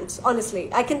comment, honestly.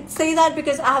 I can say that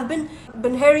because I have been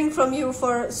hearing from you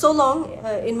for so long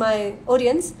in my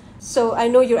audience. So I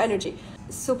know your energy.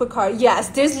 Supercar. Yes,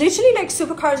 there's literally like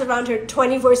supercars around here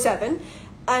 24/7.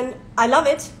 And I love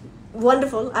it.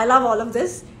 Wonderful. I love all of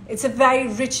this. It's a very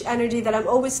rich energy that I'm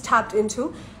always tapped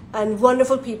into, and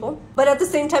wonderful people. But at the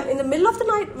same time, in the middle of the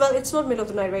night, well, it's not middle of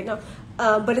the night right now,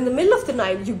 but in the middle of the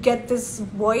night, you get this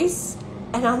voice,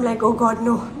 and I'm like, oh God,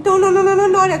 no,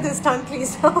 not at this time,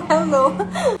 please. Oh, hell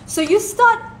no. So you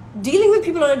start dealing with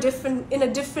people in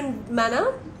a different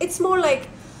manner. It's more like,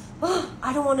 oh,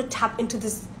 I don't want to tap into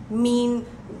this mean,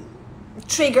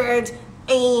 triggered,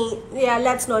 yeah,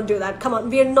 let's not do that. Come on,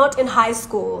 we're not in high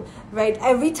school, right?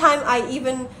 Every time I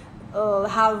even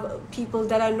have people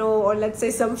that I know, or let's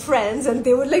say some friends, and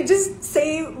they would like just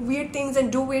say weird things and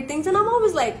do weird things, and I'm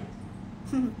always like,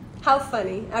 how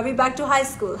funny. Are we back to high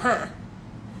school, huh?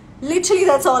 Literally,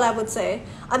 that's all I would say.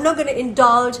 I'm not going to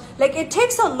indulge. Like, it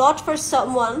takes a lot for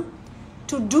someone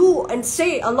to do and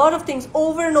say a lot of things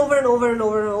over and over and over and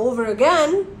over and over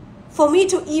again for me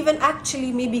to even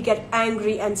actually maybe get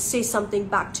angry and say something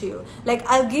back to you. Like,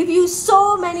 I'll give you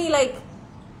so many, like,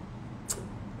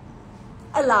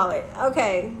 allow it.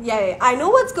 Okay, yeah, I know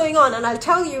what's going on, and I'll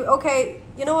tell you, okay,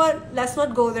 you know what? Let's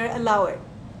not go there. Allow it.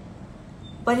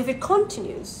 But if it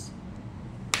continues,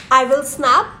 I will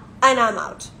snap and I'm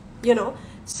out, you know.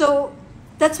 So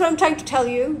that's what I'm trying to tell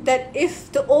you, that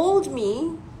if the old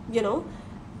me, you know,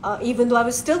 even though I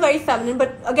was still very feminine,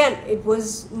 but again, it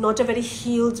was not a very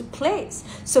healed place.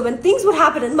 So when things would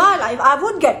happen in my life, I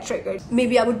would get triggered.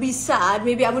 Maybe I would be sad,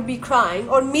 maybe I would be crying,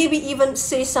 or maybe even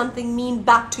say something mean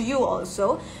back to you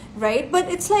also, right? But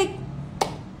it's like,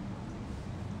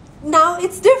 now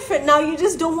it's different. Now you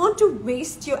just don't want to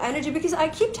waste your energy, because I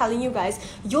keep telling you guys,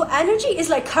 your energy is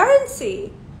like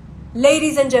currency.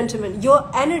 Ladies and gentlemen, your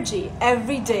energy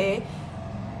every day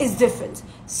is different.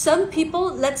 Some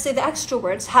people, let's say the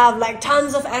extroverts, have like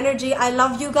tons of energy. I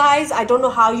love you guys. I don't know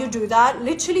how you do that.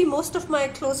 Literally, most of my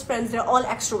close friends, they're all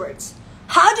extroverts.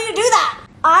 How do you do that?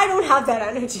 I don't have that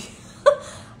energy.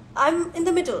 I'm in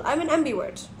the middle. I'm an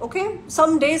ambivert, okay?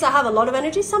 Some days I have a lot of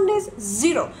energy, some days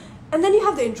zero. And then you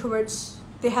have the introverts.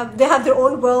 They have their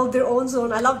own world, their own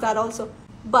zone. I love that also.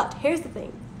 But here's the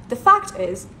thing. The fact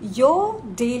is, your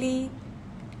daily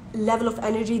level of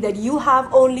energy that you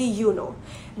have, only you know.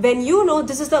 When you know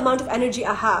this is the amount of energy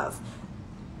I have,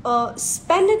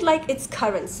 spend it like it's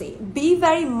currency. Be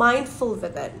very mindful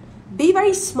with it. Be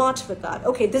very smart with that.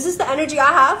 Okay, this is the energy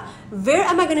I have. Where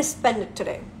am I going to spend it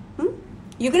today?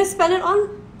 You're going to spend it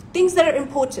on things that are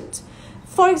important.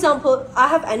 For example, I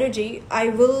have energy. I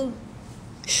will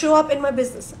show up in my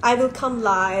business. I will come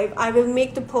live. I will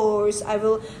make the posts. I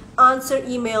will answer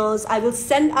emails. I will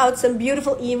send out some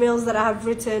beautiful emails that I have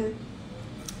written.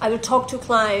 I will talk to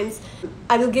clients.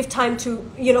 I will give time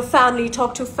to, you know, family,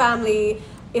 talk to family.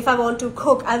 If I want to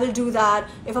cook, I will do that.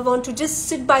 If I want to just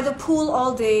sit by the pool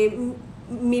all day,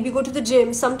 maybe go to the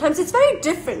gym. Sometimes it's very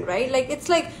different, right? Like, it's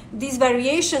like these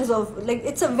variations of, like,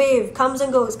 it's a wave, comes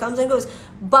and goes, comes and goes.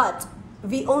 But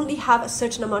we only have a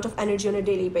certain amount of energy on a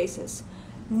daily basis.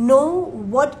 Know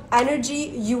what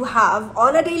energy you have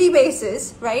on a daily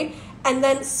basis, right? And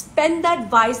then spend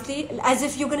that wisely, as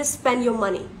if you're going to spend your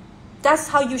money. That's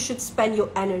how you should spend your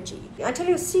energy. I'll tell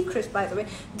you a secret, by the way.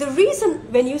 The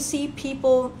reason when you see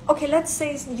people, okay, let's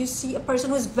say you see a person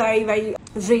who's very, very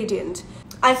radiant.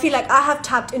 I feel like I have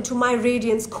tapped into my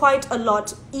radiance quite a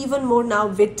lot, even more now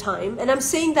with time. And I'm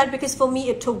saying that because for me,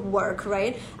 it took work,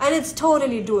 right? And it's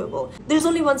totally doable. There's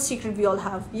only one secret we all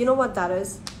have. You know what that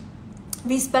is?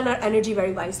 We spend our energy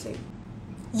very wisely.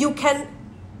 You can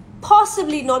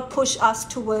possibly not push us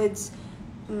towards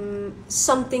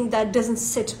something that doesn't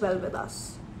sit well with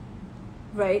us,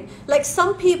 right? Like,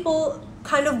 some people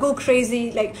kind of go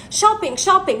crazy, like shopping,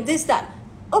 this, that.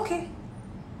 Okay,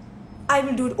 I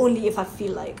will do it only if I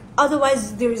feel like.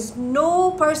 Otherwise, there is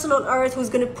no person on earth who's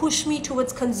going to push me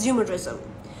towards consumerism.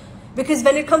 Because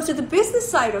when it comes to the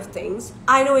business side of things,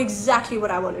 I know exactly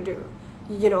what I want to do.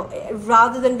 You know,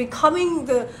 rather than becoming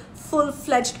the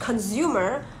full-fledged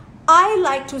consumer, I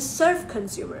like to serve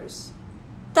consumers.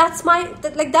 That's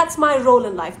my role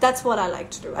in life. That's what I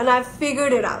like to do. And I've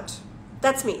figured it out.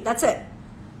 That's me. That's it.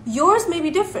 Yours may be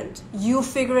different. You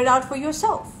figure it out for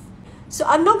yourself. So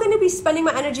I'm not going to be spending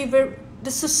my energy where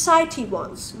the society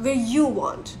wants, where you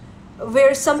want,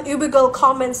 where some girl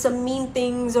comments some mean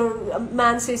things, or a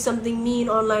man says something mean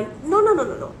online. No.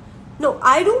 No,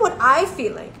 I do what I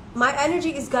feel like. My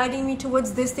energy is guiding me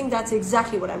towards this thing. That's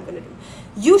exactly what I'm going to do.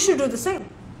 You should do the same.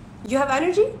 You have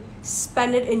energy,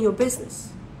 spend it in your business.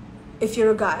 If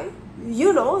you're a guy,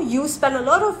 you know, you spend a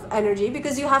lot of energy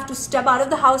because you have to step out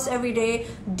of the house every day,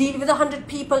 deal with 100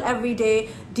 people every day,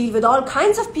 deal with all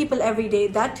kinds of people every day.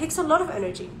 That takes a lot of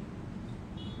energy.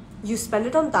 You spend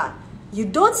it on that. You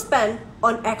don't spend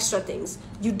on extra things.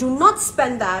 You do not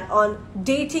spend that on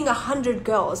dating 100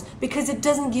 girls, because it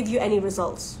doesn't give you any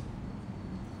results.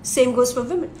 Same goes for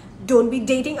women. Don't be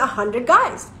dating 100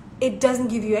 guys. It doesn't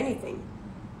give you anything.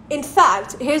 In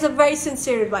fact, here's a very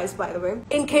sincere advice, by the way,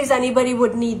 in case anybody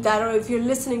would need that, or if you're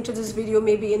listening to this video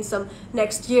maybe in some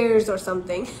next years or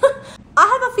something. I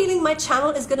have a feeling my channel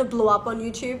is going to blow up on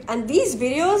YouTube, and these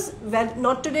videos, well,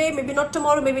 not today, maybe not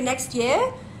tomorrow, maybe next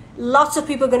year, lots of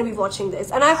people are going to be watching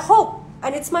this. And I hope,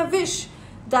 and it's my wish,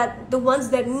 that the ones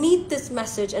that need this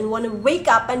message and want to wake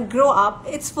up and grow up,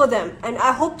 it's for them. And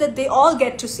I hope that they all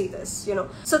get to see this, you know.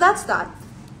 So that's that.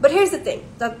 But here's the thing,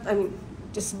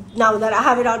 just now that I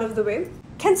have it out of the way,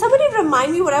 can somebody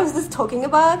remind me what I was just talking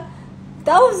about?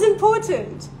 That was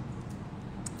important.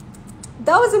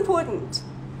 That was important.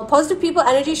 Positive people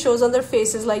energy shows on their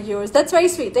faces like yours. That's very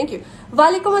sweet. Thank you.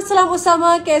 Walaikum assalam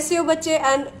Osama. Kaise ho bache?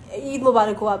 And Eid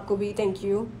Mubarak ho aapko bhi. Thank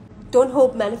you. Don't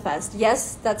hope, manifest.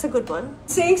 Yes, that's a good one.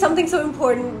 Saying something so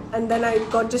important and then I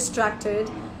got distracted.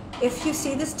 If you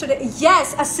see this today,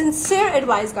 yes, a sincere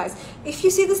advice, guys. If you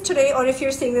see this today or if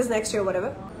you're seeing this next year,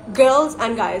 whatever, girls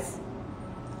and guys,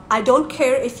 I don't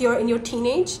care if you're in your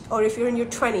teenage or if you're in your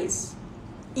 20s,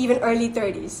 even early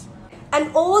 30s. An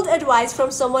old advice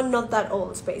from someone not that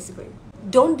old, basically.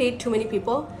 Don't date too many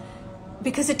people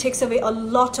because it takes away a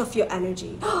lot of your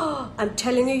energy. I'm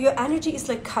telling you, your energy is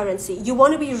like currency. You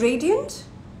want to be radiant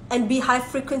and be high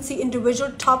frequency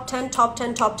individual, top 10, top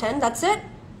 10, top 10, that's it.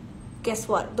 Guess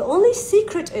what? The only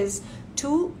secret is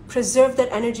to preserve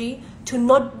that energy, to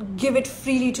not give it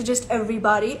freely to just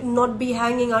everybody, not be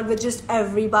hanging out with just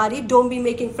everybody. Don't be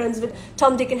making friends with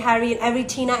Tom, Dick, and Harry, and every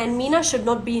Tina and Mina should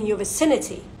not be in your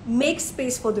vicinity. Make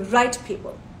space for the right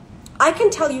people. I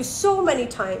can tell you so many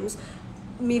times,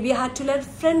 maybe I had to let a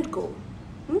friend go.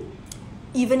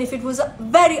 Even if it was a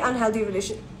very unhealthy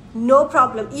relationship, no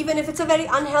problem. Even if it's a very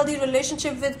unhealthy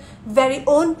relationship with very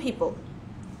own people,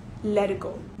 let it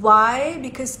go. Why?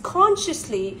 Because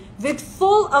consciously, with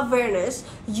full awareness,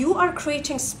 you are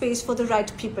creating space for the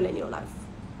right people in your life,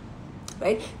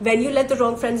 right? When you let the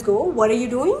wrong friends go, what are you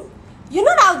doing? You're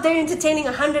not out there entertaining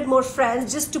 100 more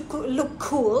friends just to look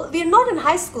cool. We're not in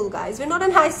high school, guys. We're not in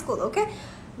high school, okay?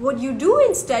 What you do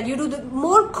instead, you do the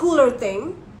more cooler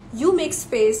thing. You make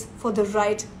space for the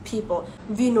right people.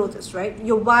 We know this, right?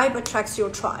 Your vibe attracts your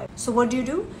tribe. So what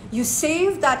do? You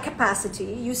save that capacity,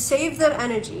 you save their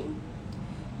energy,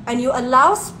 and you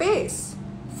allow space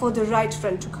for the right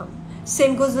friend to come.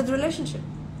 Same goes with relationship.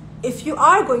 If you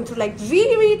are going through like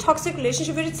really, really toxic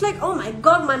relationship where it's like, oh my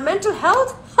God, my mental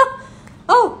health,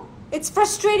 oh, it's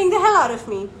frustrating the hell out of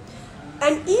me.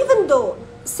 And even though,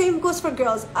 same goes for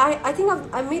girls. I think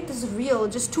I made this reel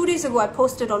just 2 days ago. I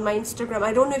posted on my Instagram.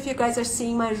 I don't know if you guys are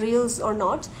seeing my reels or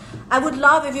not. I would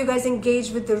love if you guys engage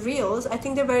with the reels. I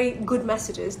think they're very good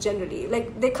messages generally.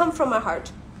 Like, they come from my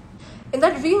heart. In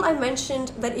that reel, I mentioned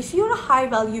that if you're a high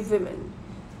value woman,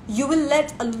 you will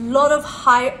let a lot of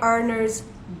high earners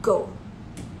go.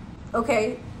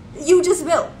 Okay? You just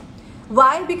will.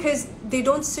 Why? Because they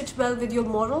don't sit well with your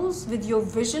morals, with your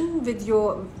vision, with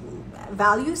your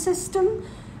value system.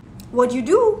 What you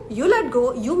do, you let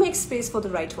go, you make space for the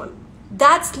right one.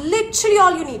 That's literally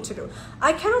all you need to do.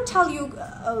 I cannot tell you,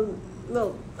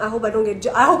 well, I hope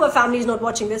I hope my family is not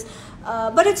watching this,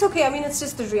 but it's okay. I mean, it's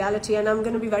just the reality, and I'm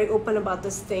going to be very open about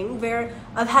this thing where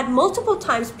I've had multiple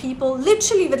times people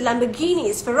literally with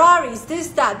Lamborghinis, Ferraris, this,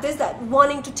 that,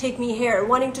 wanting to take me here,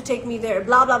 wanting to take me there,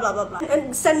 blah, blah, blah, blah, blah,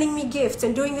 and sending me gifts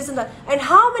and doing this and that. And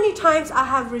how many times I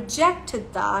have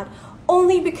rejected that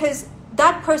only because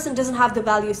that person doesn't have the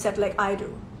value set like I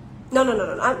do. No.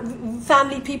 I'm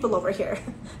family people over here.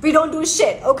 We don't do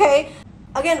shit, okay?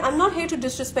 Again, I'm not here to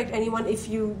disrespect anyone if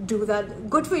you do that.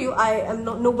 Good for you. I am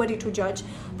not nobody to judge.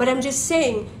 But I'm just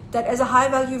saying that as a high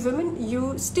value woman,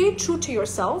 you stay true to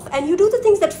yourself and you do the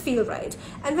things that feel right.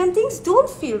 And when things don't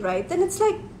feel right, then it's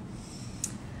like,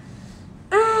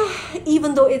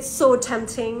 even though it's so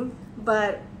tempting,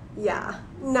 but yeah,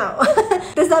 no.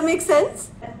 Does that make sense?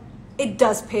 It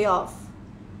does pay off.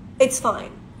 It's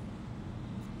fine.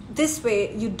 This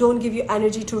way, you don't give your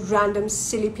energy to random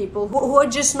silly people who are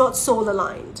just not soul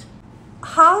aligned.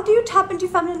 How do you tap into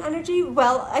feminine energy?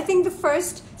 Well, I think the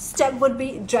first step would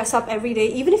be dress up every day,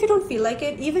 even if you don't feel like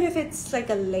it, even if it's like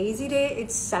a lazy day,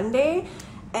 it's Sunday,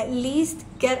 at least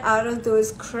get out of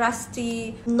those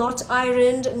crusty, not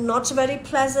ironed, not very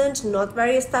pleasant, not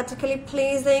very aesthetically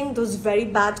pleasing, those very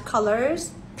bad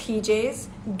colors, PJs.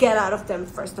 Get out of them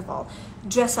first of all.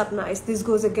 Dress up nice. This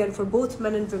goes again for both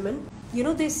men and women. You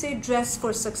know, they say dress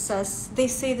for success. They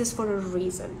say this for a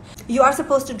reason. You are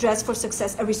supposed to dress for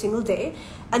success every single day.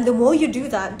 And the more you do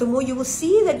that, the more you will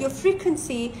see that your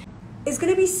frequency is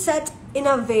going to be set in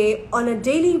a way on a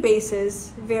daily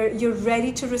basis where you're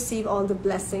ready to receive all the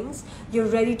blessings, you're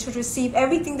ready to receive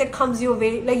everything that comes your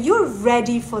way, like you're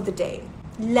ready for the day.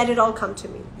 Let it all come to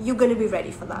me. You're going to be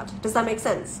ready for that. Does that make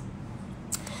sense?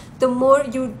 The more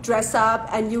you dress up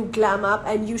and you glam up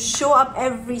and you show up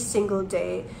every single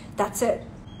day, that's it.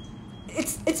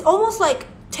 It's almost like,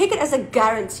 take it as a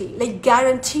guarantee, like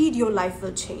guaranteed your life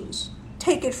will change.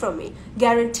 Take it from me.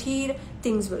 Guaranteed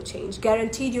things will change.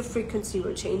 Guaranteed your frequency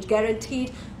will change.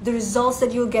 Guaranteed the results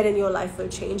that you'll get in your life will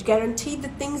change. Guaranteed the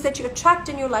things that you attract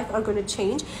in your life are going to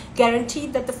change.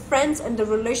 Guaranteed that the friends and the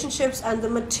relationships and the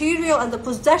material and the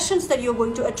possessions that you're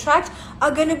going to attract are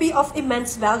going to be of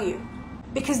immense value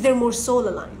because they're more soul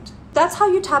aligned. That's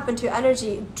how you tap into your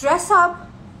energy. Dress up,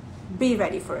 be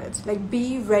ready for it. Like,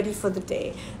 be ready for the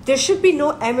day. There should be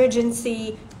no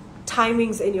emergency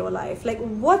timings in your life. Like,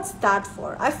 what's that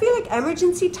for? I feel like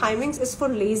emergency timings is for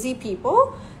lazy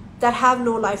people that have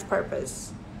no life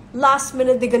purpose. Last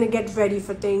minute they're gonna get ready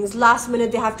for things. Last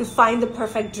minute they have to find the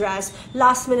perfect dress.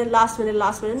 Last minute.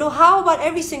 No, how about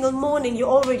every single morning you're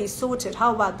already sorted?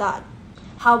 How about that?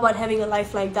 How about having a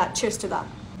life like that? Cheers to that.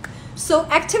 So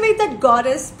activate that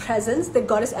goddess presence, the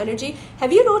goddess energy.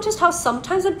 Have you noticed how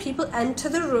sometimes when people enter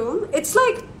the room, it's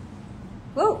like,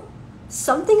 whoa,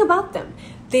 something about them.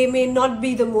 They may not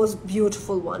be the most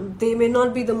beautiful one. They may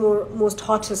not be the most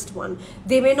hottest one.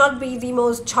 They may not be the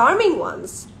most charming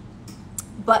ones.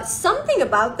 But something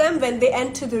about them when they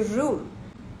enter the room,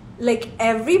 like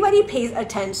everybody pays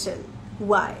attention.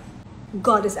 Why?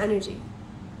 Goddess energy.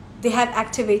 They have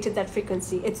activated that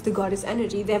frequency. It's the goddess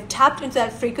energy. They have tapped into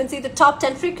that frequency, the top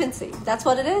 10 frequency. That's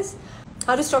what it is.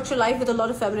 How to structure life with a lot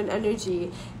of feminine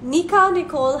energy.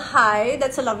 Nicole, hi.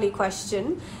 That's a lovely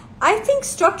question. I think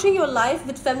structuring your life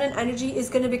with feminine energy is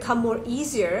going to become more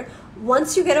easier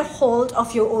once you get a hold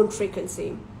of your own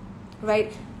frequency,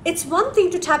 right? It's one thing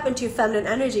to tap into your feminine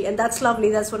energy, and that's lovely.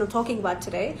 That's what I'm talking about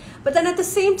today. But then at the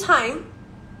same time,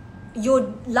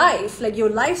 your life, like your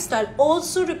lifestyle,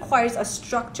 also requires a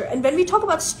structure. And when we talk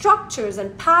about structures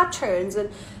and patterns and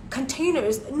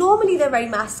containers, normally they're very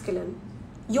masculine.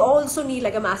 You also need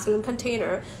like a masculine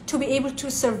container to be able to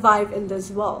survive in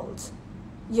this world.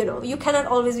 You know, you cannot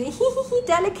always be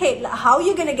delicate. How are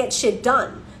you going to get shit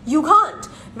done? You can't,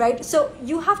 right? So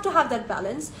you have to have that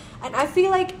balance. And I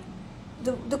feel like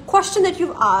the question that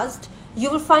you've asked, you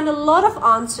will find a lot of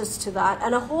answers to that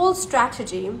and a whole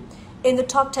strategy in the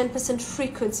top 10%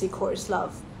 frequency course,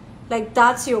 love. Like,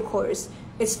 that's your course.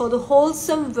 It's for the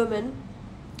wholesome woman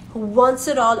who wants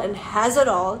it all and has it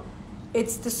all.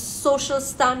 It's the social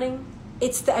standing.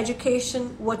 It's the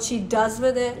education, what she does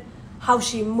with it, how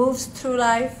she moves through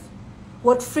life,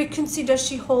 what frequency does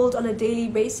she hold on a daily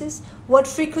basis, what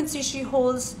frequency she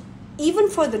holds even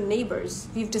for the neighbors.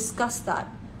 We've discussed that.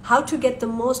 How to get the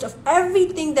most of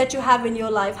everything that you have in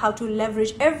your life, how to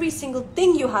leverage every single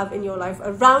thing you have in your life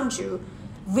around you,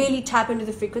 really tap into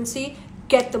the frequency,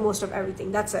 get the most of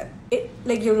everything. That's it.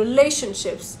 Like your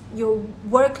relationships, your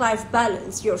work-life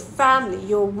balance, your family,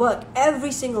 your work,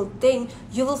 every single thing,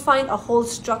 you will find a whole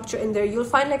structure in there. You'll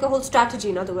find like a whole strategy,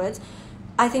 in other words.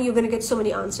 I think you're going to get so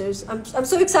many answers. I'm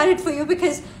so excited for you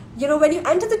because, you know, when you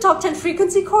enter the top 10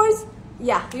 frequency course,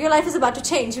 yeah, your life is about to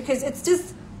change because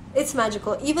it's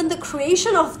magical. Even the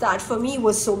creation of that for me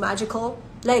was so magical.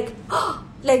 Like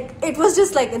it was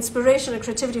just like inspiration and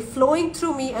creativity flowing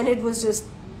through me, and it was just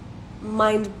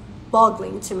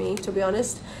mind-boggling to me, to be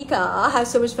honest. I have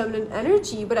so much feminine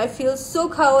energy, but I feel so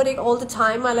chaotic all the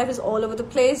time. My life is all over the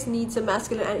place, needs a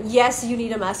masculine. Yes, you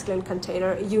need a masculine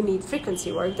container. You need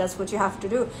frequency work. That's what you have to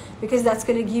do, because that's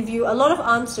going to give you a lot of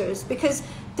answers, because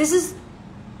this is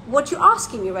what you're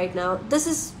asking me right now. This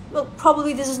is, well,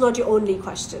 probably this is not your only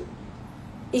question.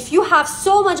 If you have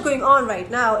so much going on right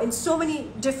now in so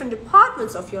many different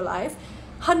departments of your life,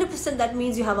 100% that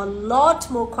means you have a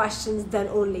lot more questions than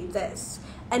only this.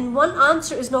 And one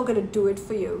answer is not going to do it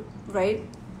for you, right?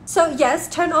 So yes,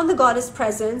 turn on the goddess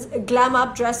presence, glam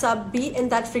up, dress up, be in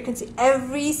that frequency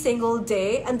every single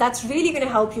day. And that's really going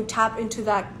to help you tap into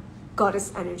that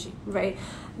goddess energy, right?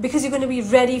 Because you're going to be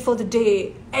ready for the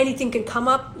day. Anything can come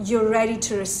up, you're ready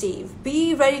to receive.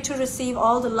 Be ready to receive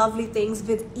all the lovely things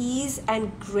with ease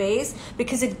and grace,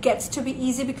 because it gets to be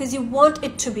easy because you want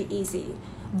it to be easy.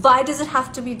 Why does it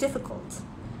have to be difficult?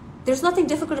 There's nothing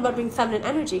difficult about being feminine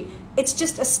energy. It's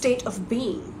just a state of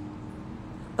being.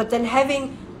 But then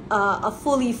having a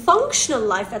fully functional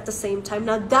life at the same time,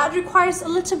 now that requires a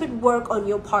little bit work on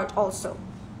your part also.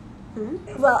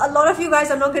 Well, a lot of you guys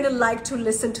are not going to like to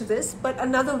listen to this, but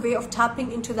another way of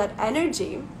tapping into that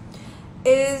energy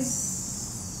is,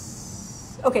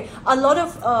 okay, a lot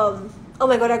of, oh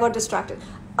my God, I got distracted.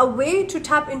 a way to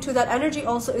tap into that energy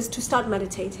also is to start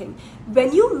meditating.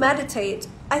 When you meditate,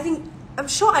 I'm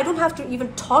sure I don't have to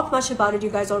even talk much about it. You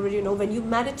guys already know. When you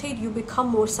meditate, you become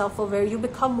more self-aware. You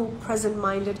become more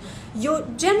present-minded. You're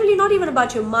generally not even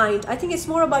about your mind. I think it's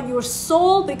more about your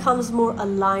soul becomes more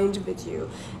aligned with you.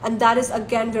 And that is,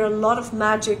 again, where a lot of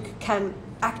magic can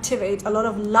activate, a lot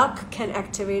of luck can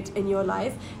activate in your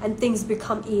life, and things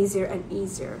become easier and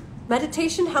easier.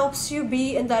 Meditation helps you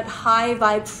be in that high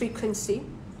vibe frequency.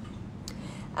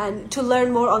 And to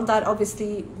learn more on that,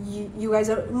 obviously, you guys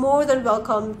are more than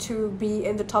welcome to be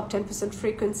in the top 10%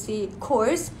 frequency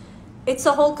course. It's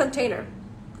a whole container,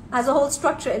 has a whole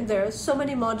structure in there, so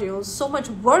many modules, so much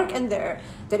work in there,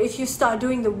 that if you start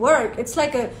doing the work, it's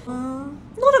like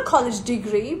not a college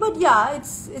degree, but yeah,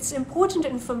 it's important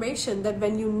information that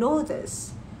when you know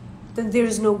this, then there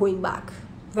is no going back.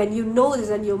 When you know this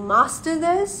and you master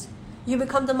this, you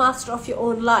become the master of your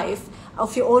own life,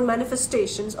 of your own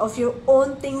manifestations, of your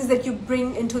own things that you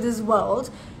bring into this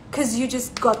world, because you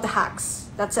just got the hacks.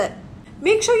 That's it.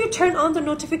 Make sure you turn on the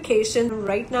notification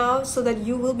right now so that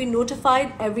you will be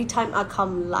notified every time I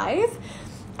come live.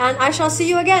 And I shall see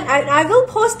you again. I will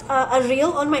post a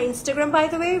reel on my Instagram, by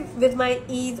the way, with my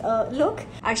Eid look.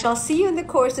 I shall see you in the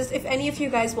courses. If any of you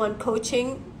guys want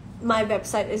coaching, my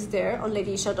website is there on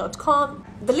ladyesha.com.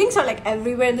 The links are like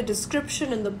everywhere in the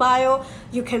description and the bio.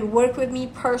 You can work with me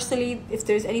personally if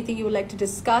there's anything you would like to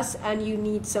discuss and you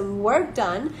need some work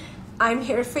done. I'm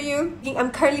here for you. I'm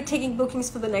currently taking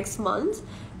bookings for the next month,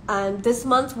 and this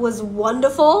month was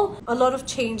wonderful. A lot of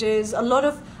changes,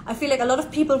 I feel like a lot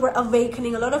of people were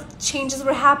awakening, a lot of changes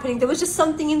were happening. There was just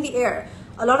something in the air.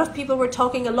 A lot of people were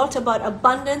talking a lot about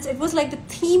abundance. It was like the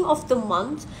theme of the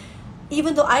month.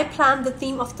 Even though I planned the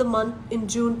theme of the month in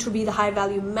June to be the high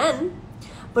value men,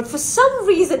 but for some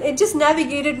reason it just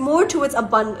navigated more towards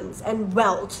abundance and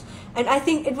wealth. And I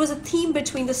think it was a theme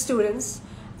between the students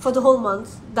for the whole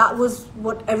month. That was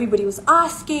what everybody was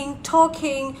asking,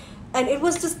 talking, and it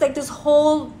was just like this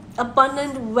whole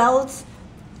abundant wealth,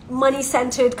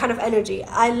 money-centered kind of energy.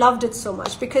 I loved it so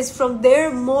much because from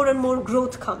there more and more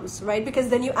growth comes, right? Because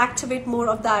then you activate more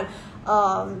of that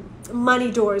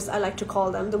money doors, I like to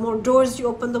call them. The more doors you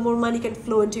open, the more money can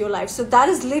flow into your life. So that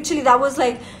was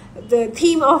like the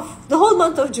theme of the whole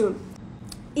month of June.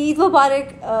 Eid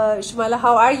Mubarak. Shumala,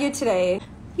 how are you today?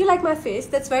 You like my face?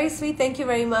 That's very sweet. Thank you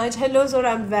very much. Hello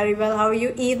Zora, I'm very well. How are you?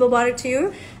 Eid Mubarak to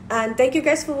you. And thank you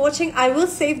guys for watching. I will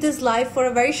save this live for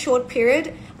a very short period,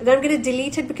 and then I'm going to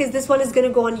delete it because this one is going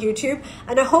to go on YouTube.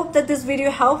 And I hope that this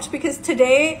video helped, because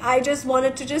today I just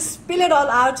wanted to just spill it all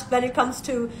out when it comes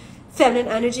to feminine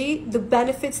energy, the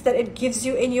benefits that it gives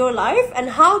you in your life, and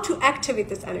how to activate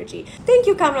this energy. Thank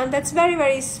you, Kamran. That's very,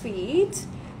 very sweet.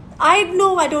 I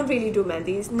know I don't really do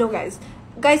mehndis. No, guys,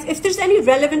 if there's any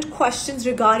relevant questions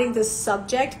regarding this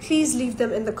subject, please leave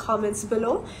them in the comments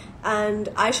below, and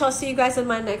I shall see you guys in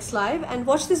my next live. And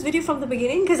watch this video from the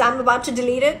beginning because I'm about to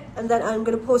delete it, and then I'm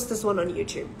going to post this one on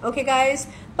YouTube. Okay, guys,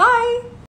 bye.